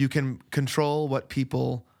you can control what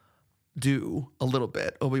people do a little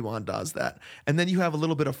bit. Obi-Wan does that. And then you have a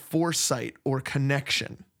little bit of foresight or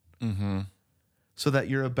connection. Mm-hmm. So that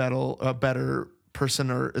you're a better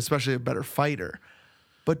person or especially a better fighter.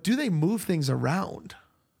 But do they move things around?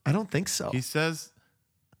 I don't think so. He says,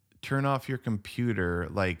 turn off your computer,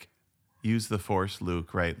 like, use the Force,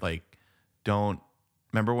 Luke, right? Like, don't,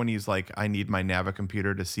 remember when he's like, I need my Nava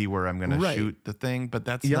computer to see where I'm going to shoot the thing? But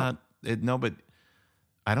that's not, no, but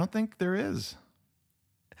I don't think there is.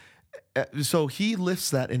 So he lifts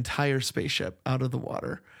that entire spaceship out of the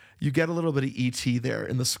sugar. You get a little bit of E.T. there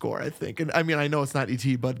in the score, I think. And I mean, I know it's not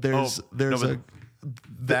E.T., but there's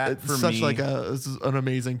that for such me, like an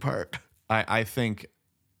amazing part. I think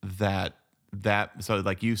that so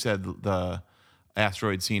like you said, the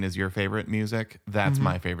asteroid scene is your favorite music. That's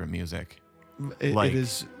my favorite music. It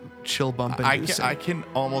is chill bump inducing. I can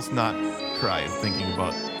almost not cry thinking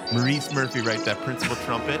about Maurice Murphy, right? That principal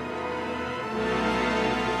trumpet.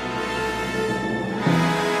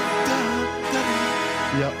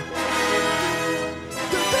 Yep.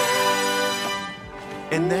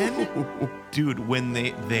 And then, dude, when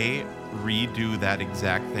they redo that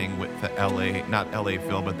exact thing with the not LA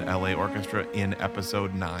Phil, but the LA Orchestra in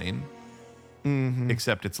episode 9,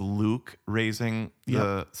 except it's Luke raising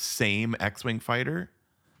the same X-Wing fighter.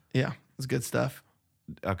 Yeah, it's good stuff.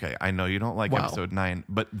 Okay, I know you don't like episode 9,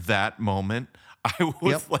 but that moment, I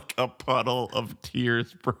was like a puddle of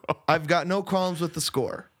tears, bro. I've got no qualms with the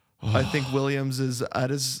score. I think Williams is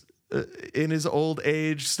at in his old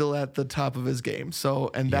age, still at the top of his game.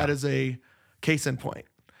 So, and that is a case in point.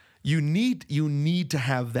 You need to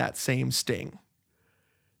have that same sting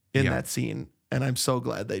in that scene, and I'm so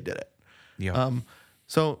glad they did it. Yeah.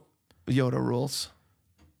 So Yoda rules.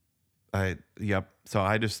 So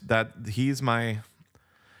I just he's my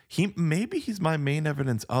main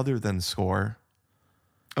evidence other than score.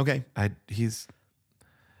 Okay.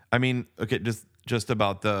 Just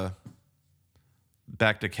about the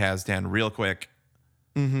back to Kazdan real quick.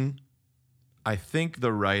 Mm-hmm. I think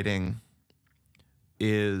the writing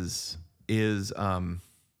is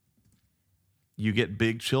you get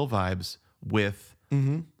big chill vibes with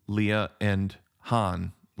Leia and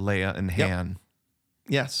Han.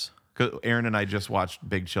 Yes. Because Aaron and I just watched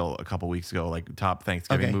Big Chill a couple weeks ago, like top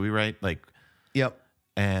Thanksgiving movie, right? Like, yep.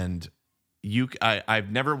 And I've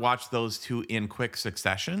never watched those two in quick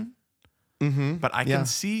succession. Mm-hmm. But I can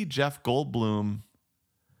see Jeff Goldblum.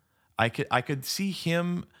 I could see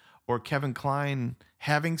him or Kevin Kline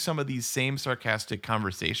having some of these same sarcastic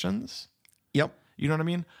conversations. Yep. You know what I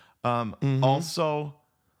mean? Also,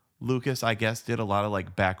 Lucas, I guess, did a lot of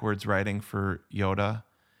like backwards writing for Yoda,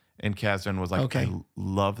 and Kazdan was like, I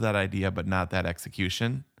love that idea, but not that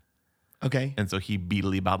execution. Okay. And so he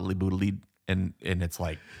beadly boddly boodly, and it's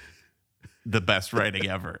like the best writing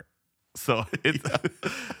ever. So it's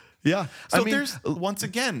yeah. So there's once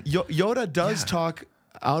again Yoda does talk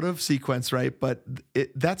out of sequence, right? But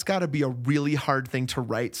that's got to be a really hard thing to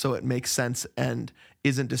write so it makes sense and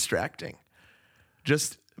isn't distracting.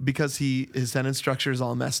 Just because his sentence structure is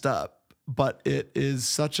all messed up, but it is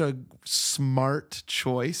such a smart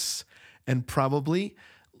choice and probably,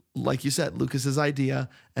 like you said, Lucas's idea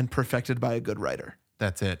and perfected by a good writer.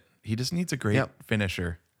 That's it. He just needs a great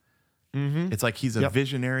finisher. Mm-hmm. It's like he's a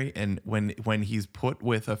visionary, and when he's put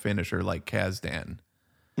with a finisher like Kazdan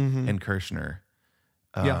and Kirshner,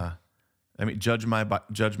 I mean, judge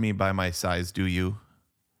me by my size, do you?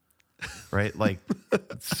 Right? Like,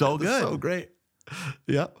 so good, so great.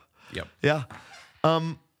 Yep. Yeah.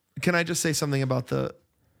 Can I just say something about the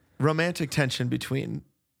romantic tension between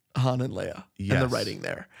Han and Leia and the writing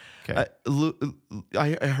there? Okay.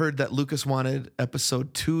 I heard that Lucas wanted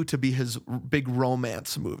episode 2 to be his big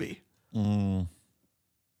romance movie. And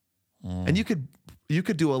you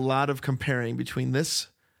could do a lot of comparing between the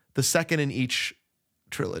second in each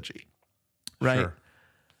trilogy, right?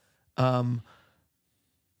 Sure.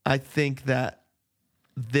 I think that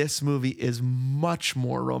this movie is much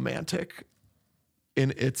more romantic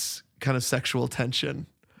in its kind of sexual tension,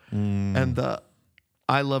 and the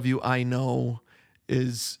 "I love you, I know"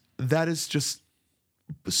 is just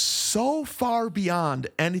so far beyond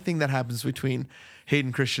anything that happens between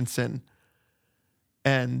Hayden Christensen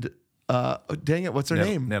and dang it, what's her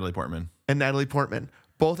name? Natalie Portman. And Natalie Portman.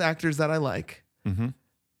 Both actors that I like. Mm-hmm.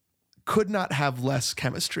 Could not have less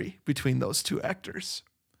chemistry between those two actors.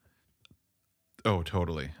 Oh,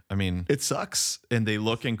 totally. I mean, it sucks. And they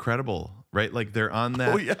look incredible, right? Like they're on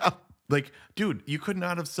that. Oh, yeah. Like, dude, you could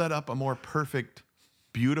not have set up a more perfect,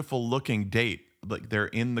 beautiful looking date. Like they're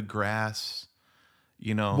in the grass.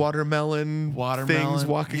 You know, watermelon things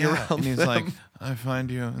walking around. And he's like, I find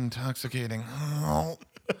you intoxicating.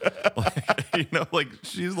 Like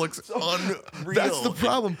she looks unreal. That's the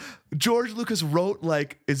problem. George Lucas wrote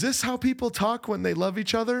is this how people talk when they love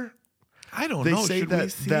each other? I don't know. They say that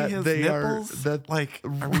his they nipples?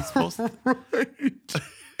 are we supposed to? Right.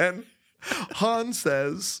 And Han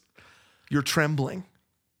says, "You're trembling,"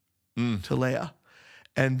 to Leia.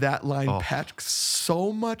 And that line packs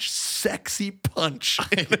so much sexy punch.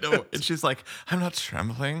 I know. And she's like, "I'm not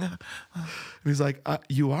trembling." And he's like,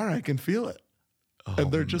 "You are. I can feel it."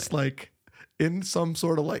 And they're just like in some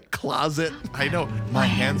sort of like closet. I know. My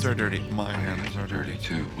hands are dirty. My hands are dirty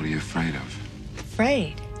too. What are you afraid of?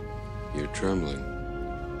 Afraid? You're trembling.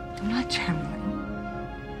 I'm not trembling.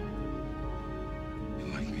 You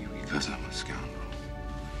like me because I'm a scoundrel.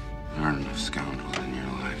 There aren't enough scoundrels in your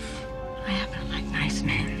life. I happen to like nice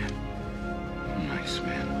men. Nice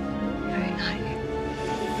men. Very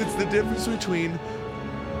nice. It's the difference between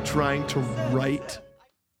trying to write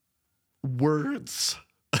words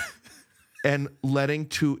and letting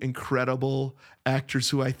two incredible actors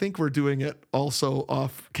who I think were doing it also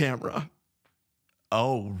off camera.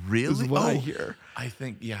 Oh, really? Is what I hear. I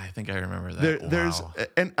think I remember that. There's, wow.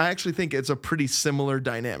 and I actually think it's a pretty similar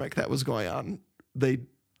dynamic that was going on. They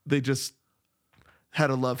just had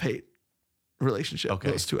a love-hate relationship,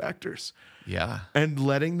 those two actors. Yeah. And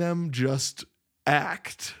letting them just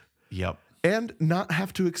act. Yep. And not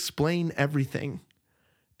have to explain everything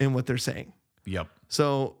in what they're saying. Yep.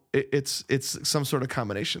 So it's some sort of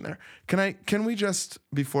combination there. Can we just,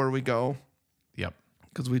 before we go? Yep.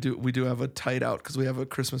 Because we do have a tight out because we have a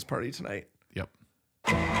Christmas party tonight. Yep.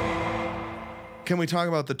 Can we talk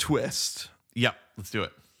about the twist? Yep. Let's do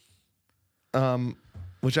it.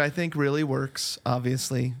 Which I think really works,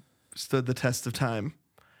 obviously, stood the test of time.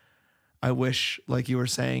 I wish, like you were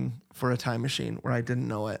saying, for a time machine where I didn't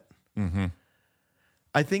know it. Mm-hmm.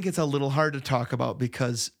 I think it's a little hard to talk about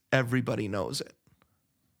because everybody knows it.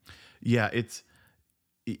 Yeah, it's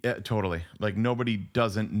totally. Like, nobody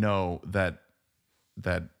doesn't know that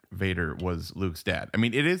Vader was Luke's dad. I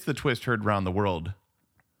mean, it is the twist heard around the world.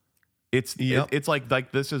 It's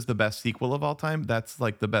like this is the best sequel of all time. That's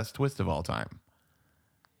like the best twist of all time.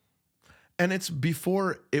 And it's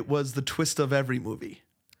before it was the twist of every movie.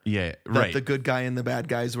 Yeah, that right. The good guy and the bad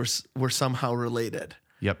guys were somehow related.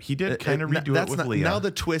 Yep, he did kind of redo it with Leia. Now the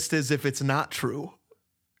twist is if it's not true,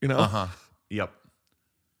 you know? Uh-huh. Yep.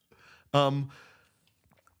 Kaz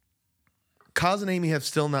and Amy have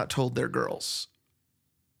still not told their girls.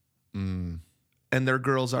 And their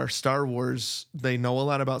girls are Star Wars. They know a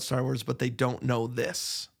lot about Star Wars, but they don't know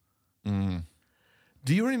this. Do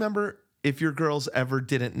you remember if your girls ever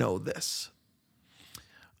didn't know this?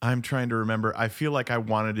 I'm trying to remember. I feel like I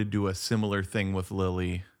wanted to do a similar thing with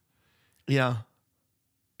Lily. Yeah.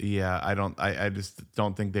 Yeah, I just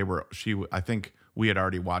don't think they were. I think we had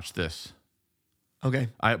already watched this. Okay.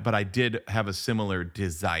 But I did have a similar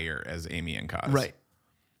desire as Amy and Kaz. Right.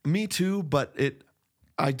 Me too, but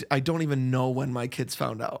I don't even know when my kids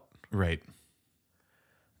found out. Right.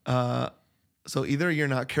 So either you're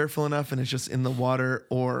not careful enough and it's just in the water,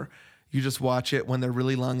 or you just watch it when they're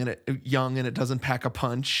really young and it doesn't pack a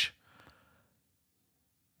punch.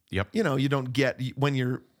 Yep. You know, you don't get, when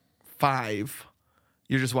you're 5,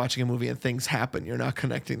 you're just watching a movie and things happen. You're not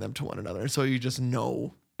connecting them to one another. So you just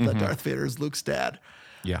know that Darth Vader is Luke's dad.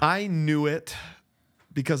 Yeah. I knew it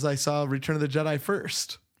because I saw Return of the Jedi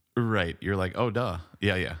first. Right. You're like, oh, duh.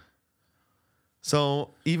 Yeah. So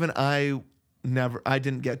even I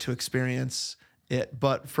didn't get to experience it.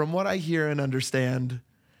 But from what I hear and understand,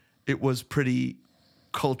 it was pretty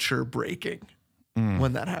culture breaking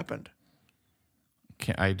when that happened.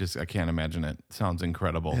 I can't imagine it. Sounds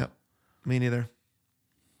incredible. Yep. Me neither.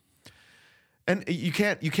 And you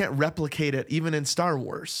can't replicate it even in Star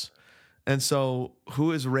Wars. And so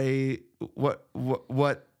who is Rey? What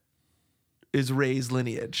is Rey's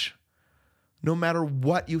lineage? No matter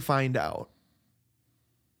what you find out,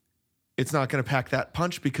 it's not going to pack that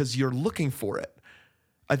punch because you're looking for it.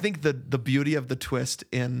 I think the beauty of the twist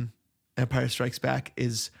in Empire Strikes Back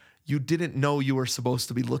is you didn't know you were supposed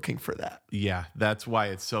to be looking for that. Yeah, that's why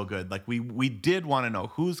it's so good. Like we did want to know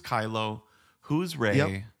who's Kylo, who's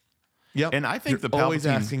Rey. Yep. And I think you're always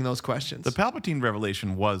asking those questions. The Palpatine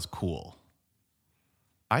revelation was cool.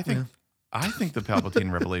 I think the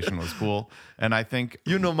Palpatine revelation was cool, and I think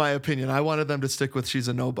you know my opinion. I wanted them to stick with she's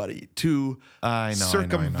a nobody to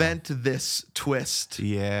circumvent this twist.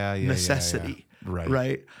 Yeah, necessity. Yeah.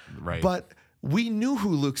 Right. But we knew who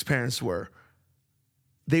Luke's parents were.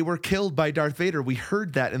 They were killed by Darth Vader. We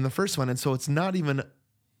heard that in the first one, and so it's not even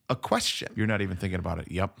a question. You're not even thinking about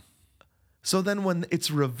it. Yep. So then when it's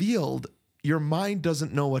revealed, your mind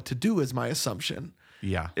doesn't know what to do, is my assumption.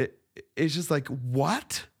 Yeah. It's just like,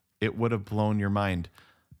 what? It would have blown your mind.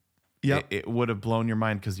 Yeah. It would have blown your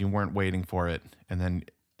mind because you weren't waiting for it. And then,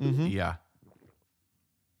 yeah.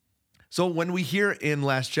 So when we hear in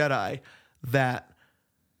Last Jedi that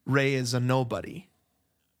Rey is a nobody,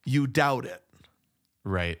 you doubt it.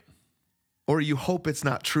 Right. Or you hope it's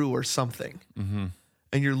not true or something. Mm-hmm.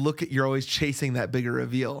 And you're always chasing that bigger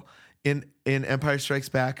reveal. In Empire Strikes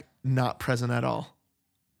Back, not present at all.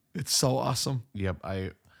 It's so awesome. Yep.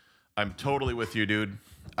 I'm totally with you, dude.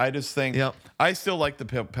 I just think Yep. I still like the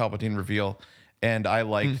Palpatine reveal, and I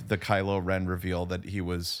liked the Kylo Ren reveal that he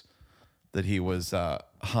was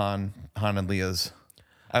Han and Leia's.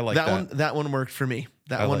 I like that one. That one worked for me.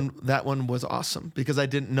 That one was awesome because I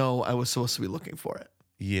didn't know I was supposed to be looking for it.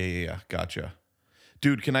 Yeah. Gotcha.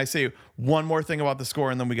 Dude, can I say one more thing about the score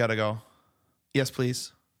and then we got to go? Yes,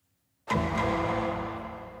 please.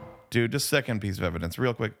 Dude, just second piece of evidence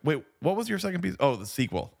real quick. Wait, what was your second piece? Oh, the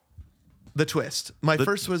sequel. The twist. My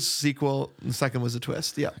first was sequel. The second was a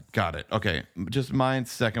twist. Yeah. Got it. Okay. Just my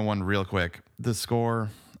second one real quick. The score,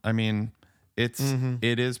 I mean, it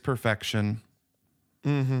is perfection.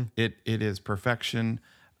 Mm-hmm. It is perfection.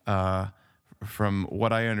 From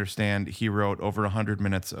what I understand, he wrote over 100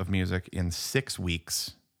 minutes of music in 6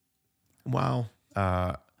 weeks. Wow.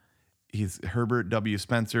 He's Herbert W.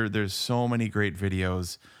 Spencer. There's so many great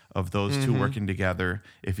videos of those two working together.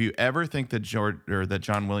 If you ever think that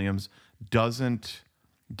John Williams doesn't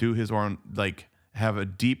do his own, like, have a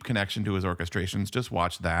deep connection to his orchestrations, just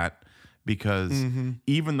watch that, because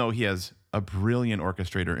even though he has a brilliant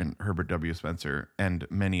orchestrator in Herbert W. Spencer and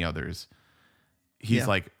many others, he's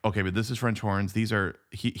like, okay, but this is French horns. These are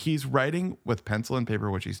he's writing with pencil and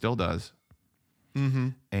paper, which he still does,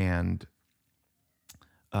 and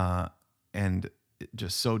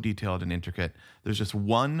just so detailed and intricate. There's just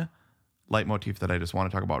one leitmotif that I just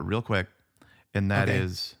want to talk about real quick, and that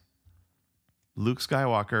is Luke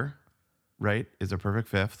Skywalker, right, is a perfect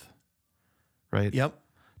fifth, right? Yep.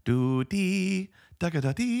 Do dee da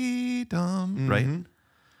da dee dum, right?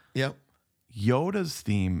 Yep. Yoda's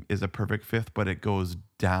theme is a perfect fifth, but it goes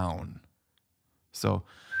down. So,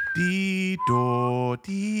 dee do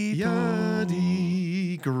dee Yeah, do.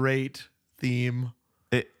 dee. Great theme.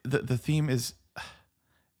 The theme is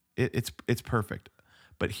it's perfect.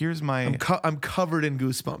 But here's my I'm covered in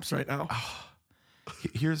goosebumps right now.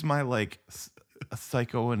 here's my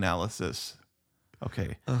psychoanalysis.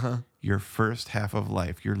 Okay. Your first half of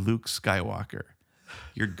life, you're Luke Skywalker.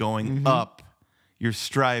 You're going up. You're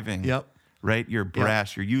striving. Yep. Right? You're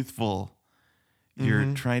brash. You're youthful.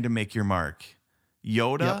 You're trying to make your mark.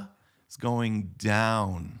 Yoda is going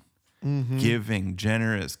down. Giving,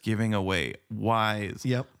 generous, giving away, wise,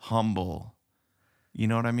 humble. You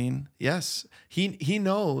know what I mean? Yes. He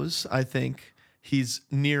knows, I think, he's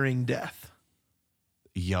nearing death.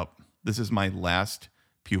 Yup. This is my last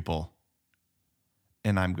pupil.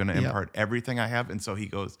 And I'm going to impart everything I have. And so he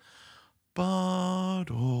goes,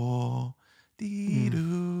 ba-do,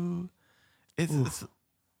 dee-doo. It's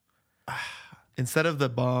instead of the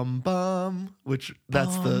bum, which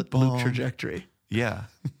that's the Luke trajectory. Yeah.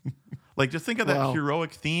 Like, just think of that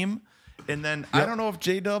heroic theme. And then I don't know if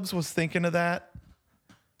J-Dubs was thinking of that.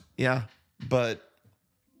 Yeah. But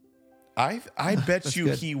I bet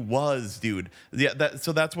you he was, dude. Yeah,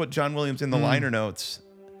 so that's what John Williams in the liner notes.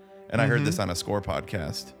 And I heard this on a score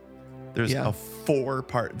podcast. There's a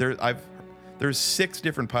 4-part. There's 6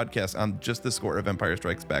 different podcasts on just the score of Empire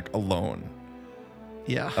Strikes Back alone.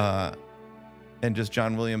 Yeah. And just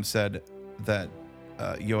John Williams said that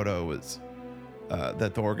Yoda was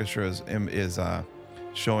that the orchestra is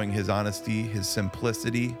showing his honesty, his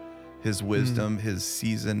simplicity, his wisdom, his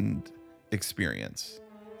seasoned experience.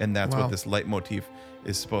 And that's what this leitmotif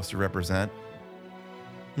is supposed to represent.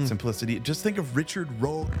 Simplicity. Just think of Richard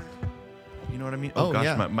Rohr. You know what I mean? Oh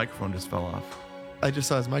gosh, my microphone just fell off. I just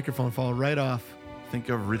saw his microphone fall right off. Think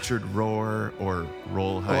of Richard Rohr or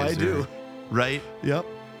Rollheiser. Oh, I do. Right? Yep.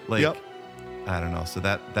 Like, I don't know. So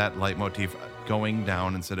that leitmotif going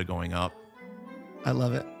down instead of going up. I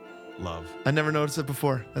love it. Love. I never noticed it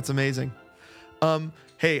before. That's amazing.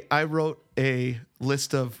 Hey, I wrote a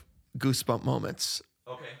list of goosebump moments.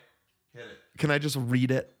 Okay. Hit it. Can I just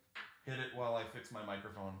read it? Hit it while I fix my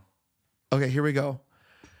microphone. Okay, here we go.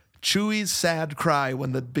 Chewie's sad cry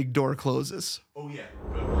when the big door closes. Oh, yeah.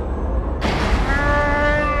 Good.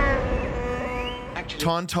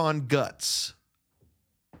 Tauntaun guts.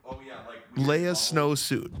 Oh, yeah. Like Leia's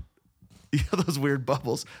snowsuit. Yeah, those weird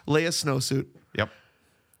bubbles. Leia's snowsuit. Yep.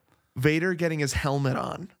 Vader getting his helmet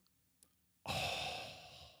on. Oh,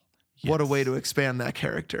 yes. What a way to expand that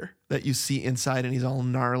character that you see inside and he's all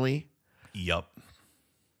gnarly. Yep.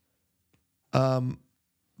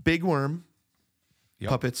 Big Worm. Yep.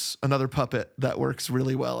 Puppets. Another puppet that works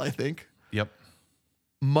really well, I think. Yep.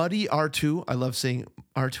 Muddy R2. I love seeing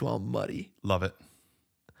R2 all muddy. Love it.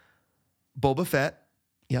 Boba Fett.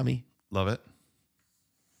 Yummy. Love it.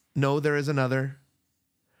 No, there is another.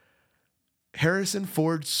 Harrison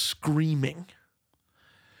Ford screaming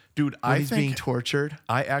Dude, when I he's think being tortured.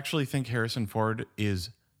 I actually think Harrison Ford is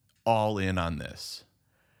all in on this.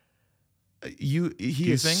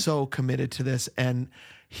 He is think? so committed to this, and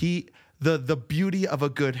the beauty of a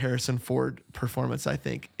good Harrison Ford performance, I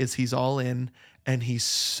think, is he's all in and he's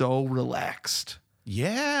so relaxed.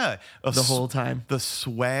 Yeah. The whole time. The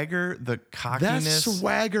swagger, the That cockiness.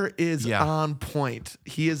 swagger is Yeah. on point.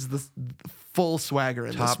 He is the full swagger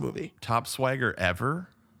in this movie. Top swagger ever,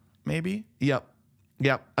 maybe? Yep.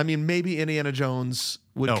 I mean, maybe Indiana Jones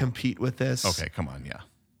would No. compete with this. Okay, come on, yeah.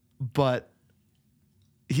 But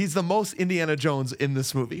he's the most Indiana Jones in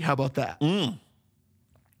this movie. How about that?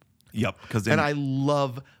 Yep. And I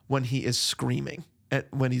love when he is screaming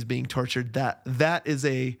when he's being tortured. That is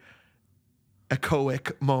a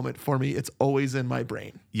echoic moment for me. It's always in my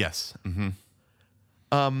brain. Yes. Mm-hmm.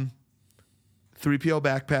 3PO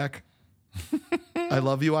backpack. I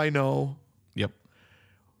love you, I know. Yep.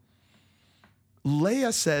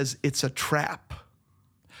 Leia says it's a trap,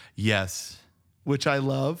 Yes. which I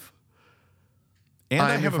love. And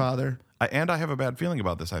I am your have father. And I have a bad feeling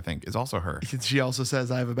about this, I think, is also her. She also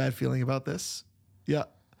says, I have a bad feeling about this. Yeah.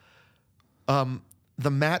 The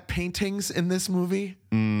matte paintings in this movie.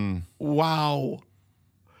 Wow.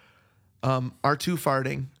 R2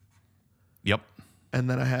 farting. Yep. And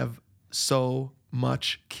then I have so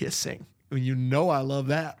much kissing. You know I love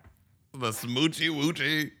that. The smoochy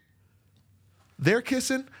woochy. They're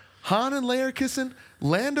kissing. Han and Leia are kissing.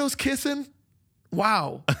 Lando's kissing.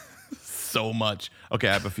 Wow. So much. Okay,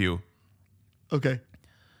 I have a few. Okay.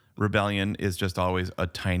 Rebellion is just always a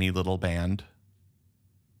tiny little band.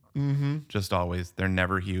 Mm-hmm. Just always. They're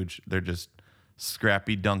never huge. They're just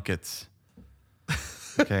scrappy dunkets.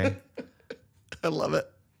 Okay. I love it.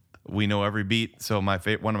 We know every beat. So one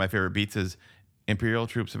of my favorite beats is Imperial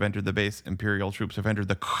troops have entered the base. Imperial troops have entered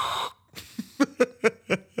the...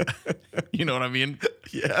 You know what I mean?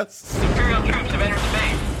 Yes. Imperial troops have entered the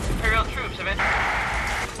base. Imperial troops have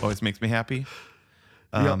entered... Always makes me happy.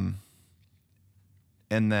 Yep.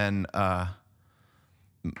 And then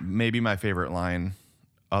maybe my favorite line,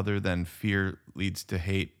 other than fear leads to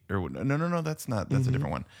hate, or no, that's not. That's a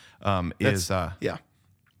different one. Is yeah.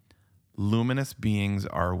 Luminous beings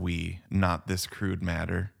are we, not this crude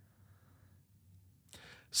matter.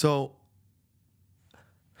 So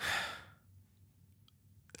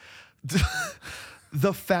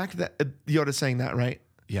the fact that Yoda's saying that, right?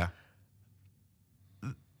 Yeah.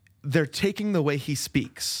 They're taking the way he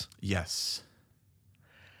speaks. Yes.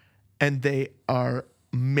 And they are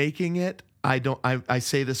making it, I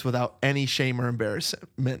say this without any shame or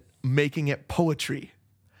embarrassment, making it poetry.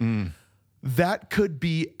 That could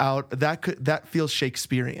be that feels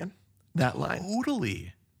Shakespearean, that line.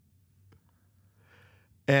 Totally.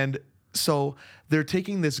 And so they're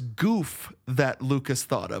taking this goof that Lucas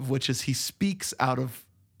thought of, which is he speaks out of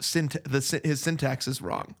his syntax is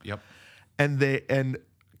wrong. Yep. And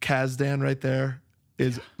Kazdan right there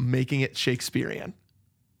is making it Shakespearean.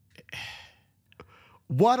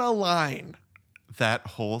 What a line. That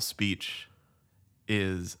whole speech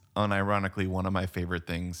is unironically one of my favorite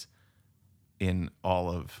things in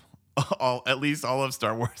at least all of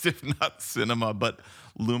Star Wars, if not cinema. But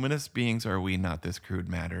luminous beings are we, not this crude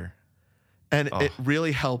matter. And it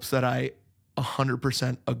really helps that I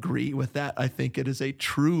 100% agree with that. I think it is a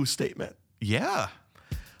true statement. Yeah.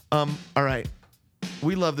 All right.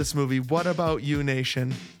 We love this movie. What about you,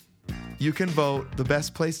 nation? You can vote. The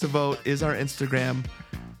best place to vote is our Instagram,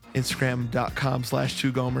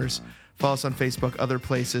 instagram.com/2gomers. Follow us on Facebook, other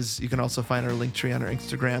places. You can also find our link tree on our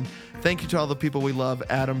Instagram. Thank you to all the people we love,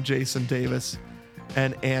 Adam, Jason, Davis,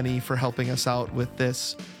 and Annie, for helping us out with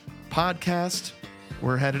this podcast.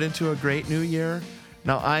 We're headed into a great new year.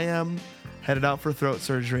 Now, I am headed out for throat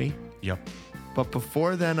surgery. Yep. But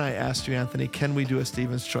before then, I asked you, Anthony, can we do a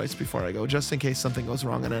Steven's Choice before I go, just in case something goes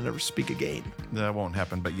wrong and I never speak again? That won't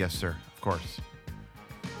happen, but yes, sir. Of course.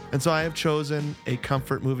 And so I have chosen a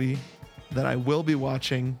comfort movie that I will be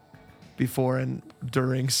watching before and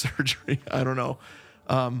during surgery. I don't know.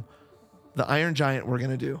 The Iron Giant we're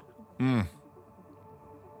going to do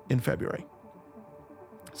in February.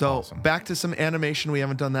 So Awesome. Back to some animation. We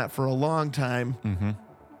haven't done that for a long time. Mm-hmm.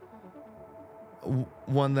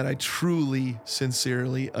 One that I truly,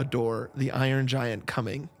 sincerely adore, The Iron Giant,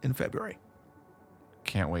 coming in February.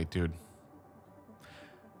 Can't wait, dude.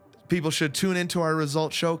 People should tune into our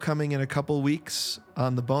result show coming in a couple weeks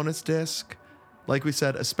on the bonus disc. Like we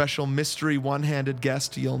said, a special mystery one-handed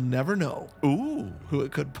guest. You'll never know who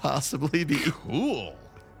it could possibly be. Cool.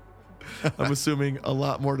 I'm assuming a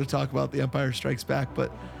lot more to talk about The Empire Strikes Back,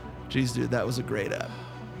 but geez, dude, that was a great app.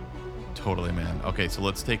 Totally, man. Okay, so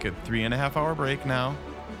let's take a 3.5 hour break now.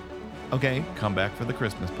 Okay. Come back for the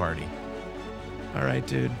Christmas party. All right,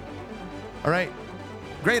 dude. All right.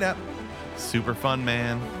 Great app. Super fun,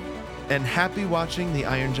 man. And happy watching The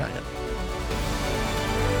Iron Giant.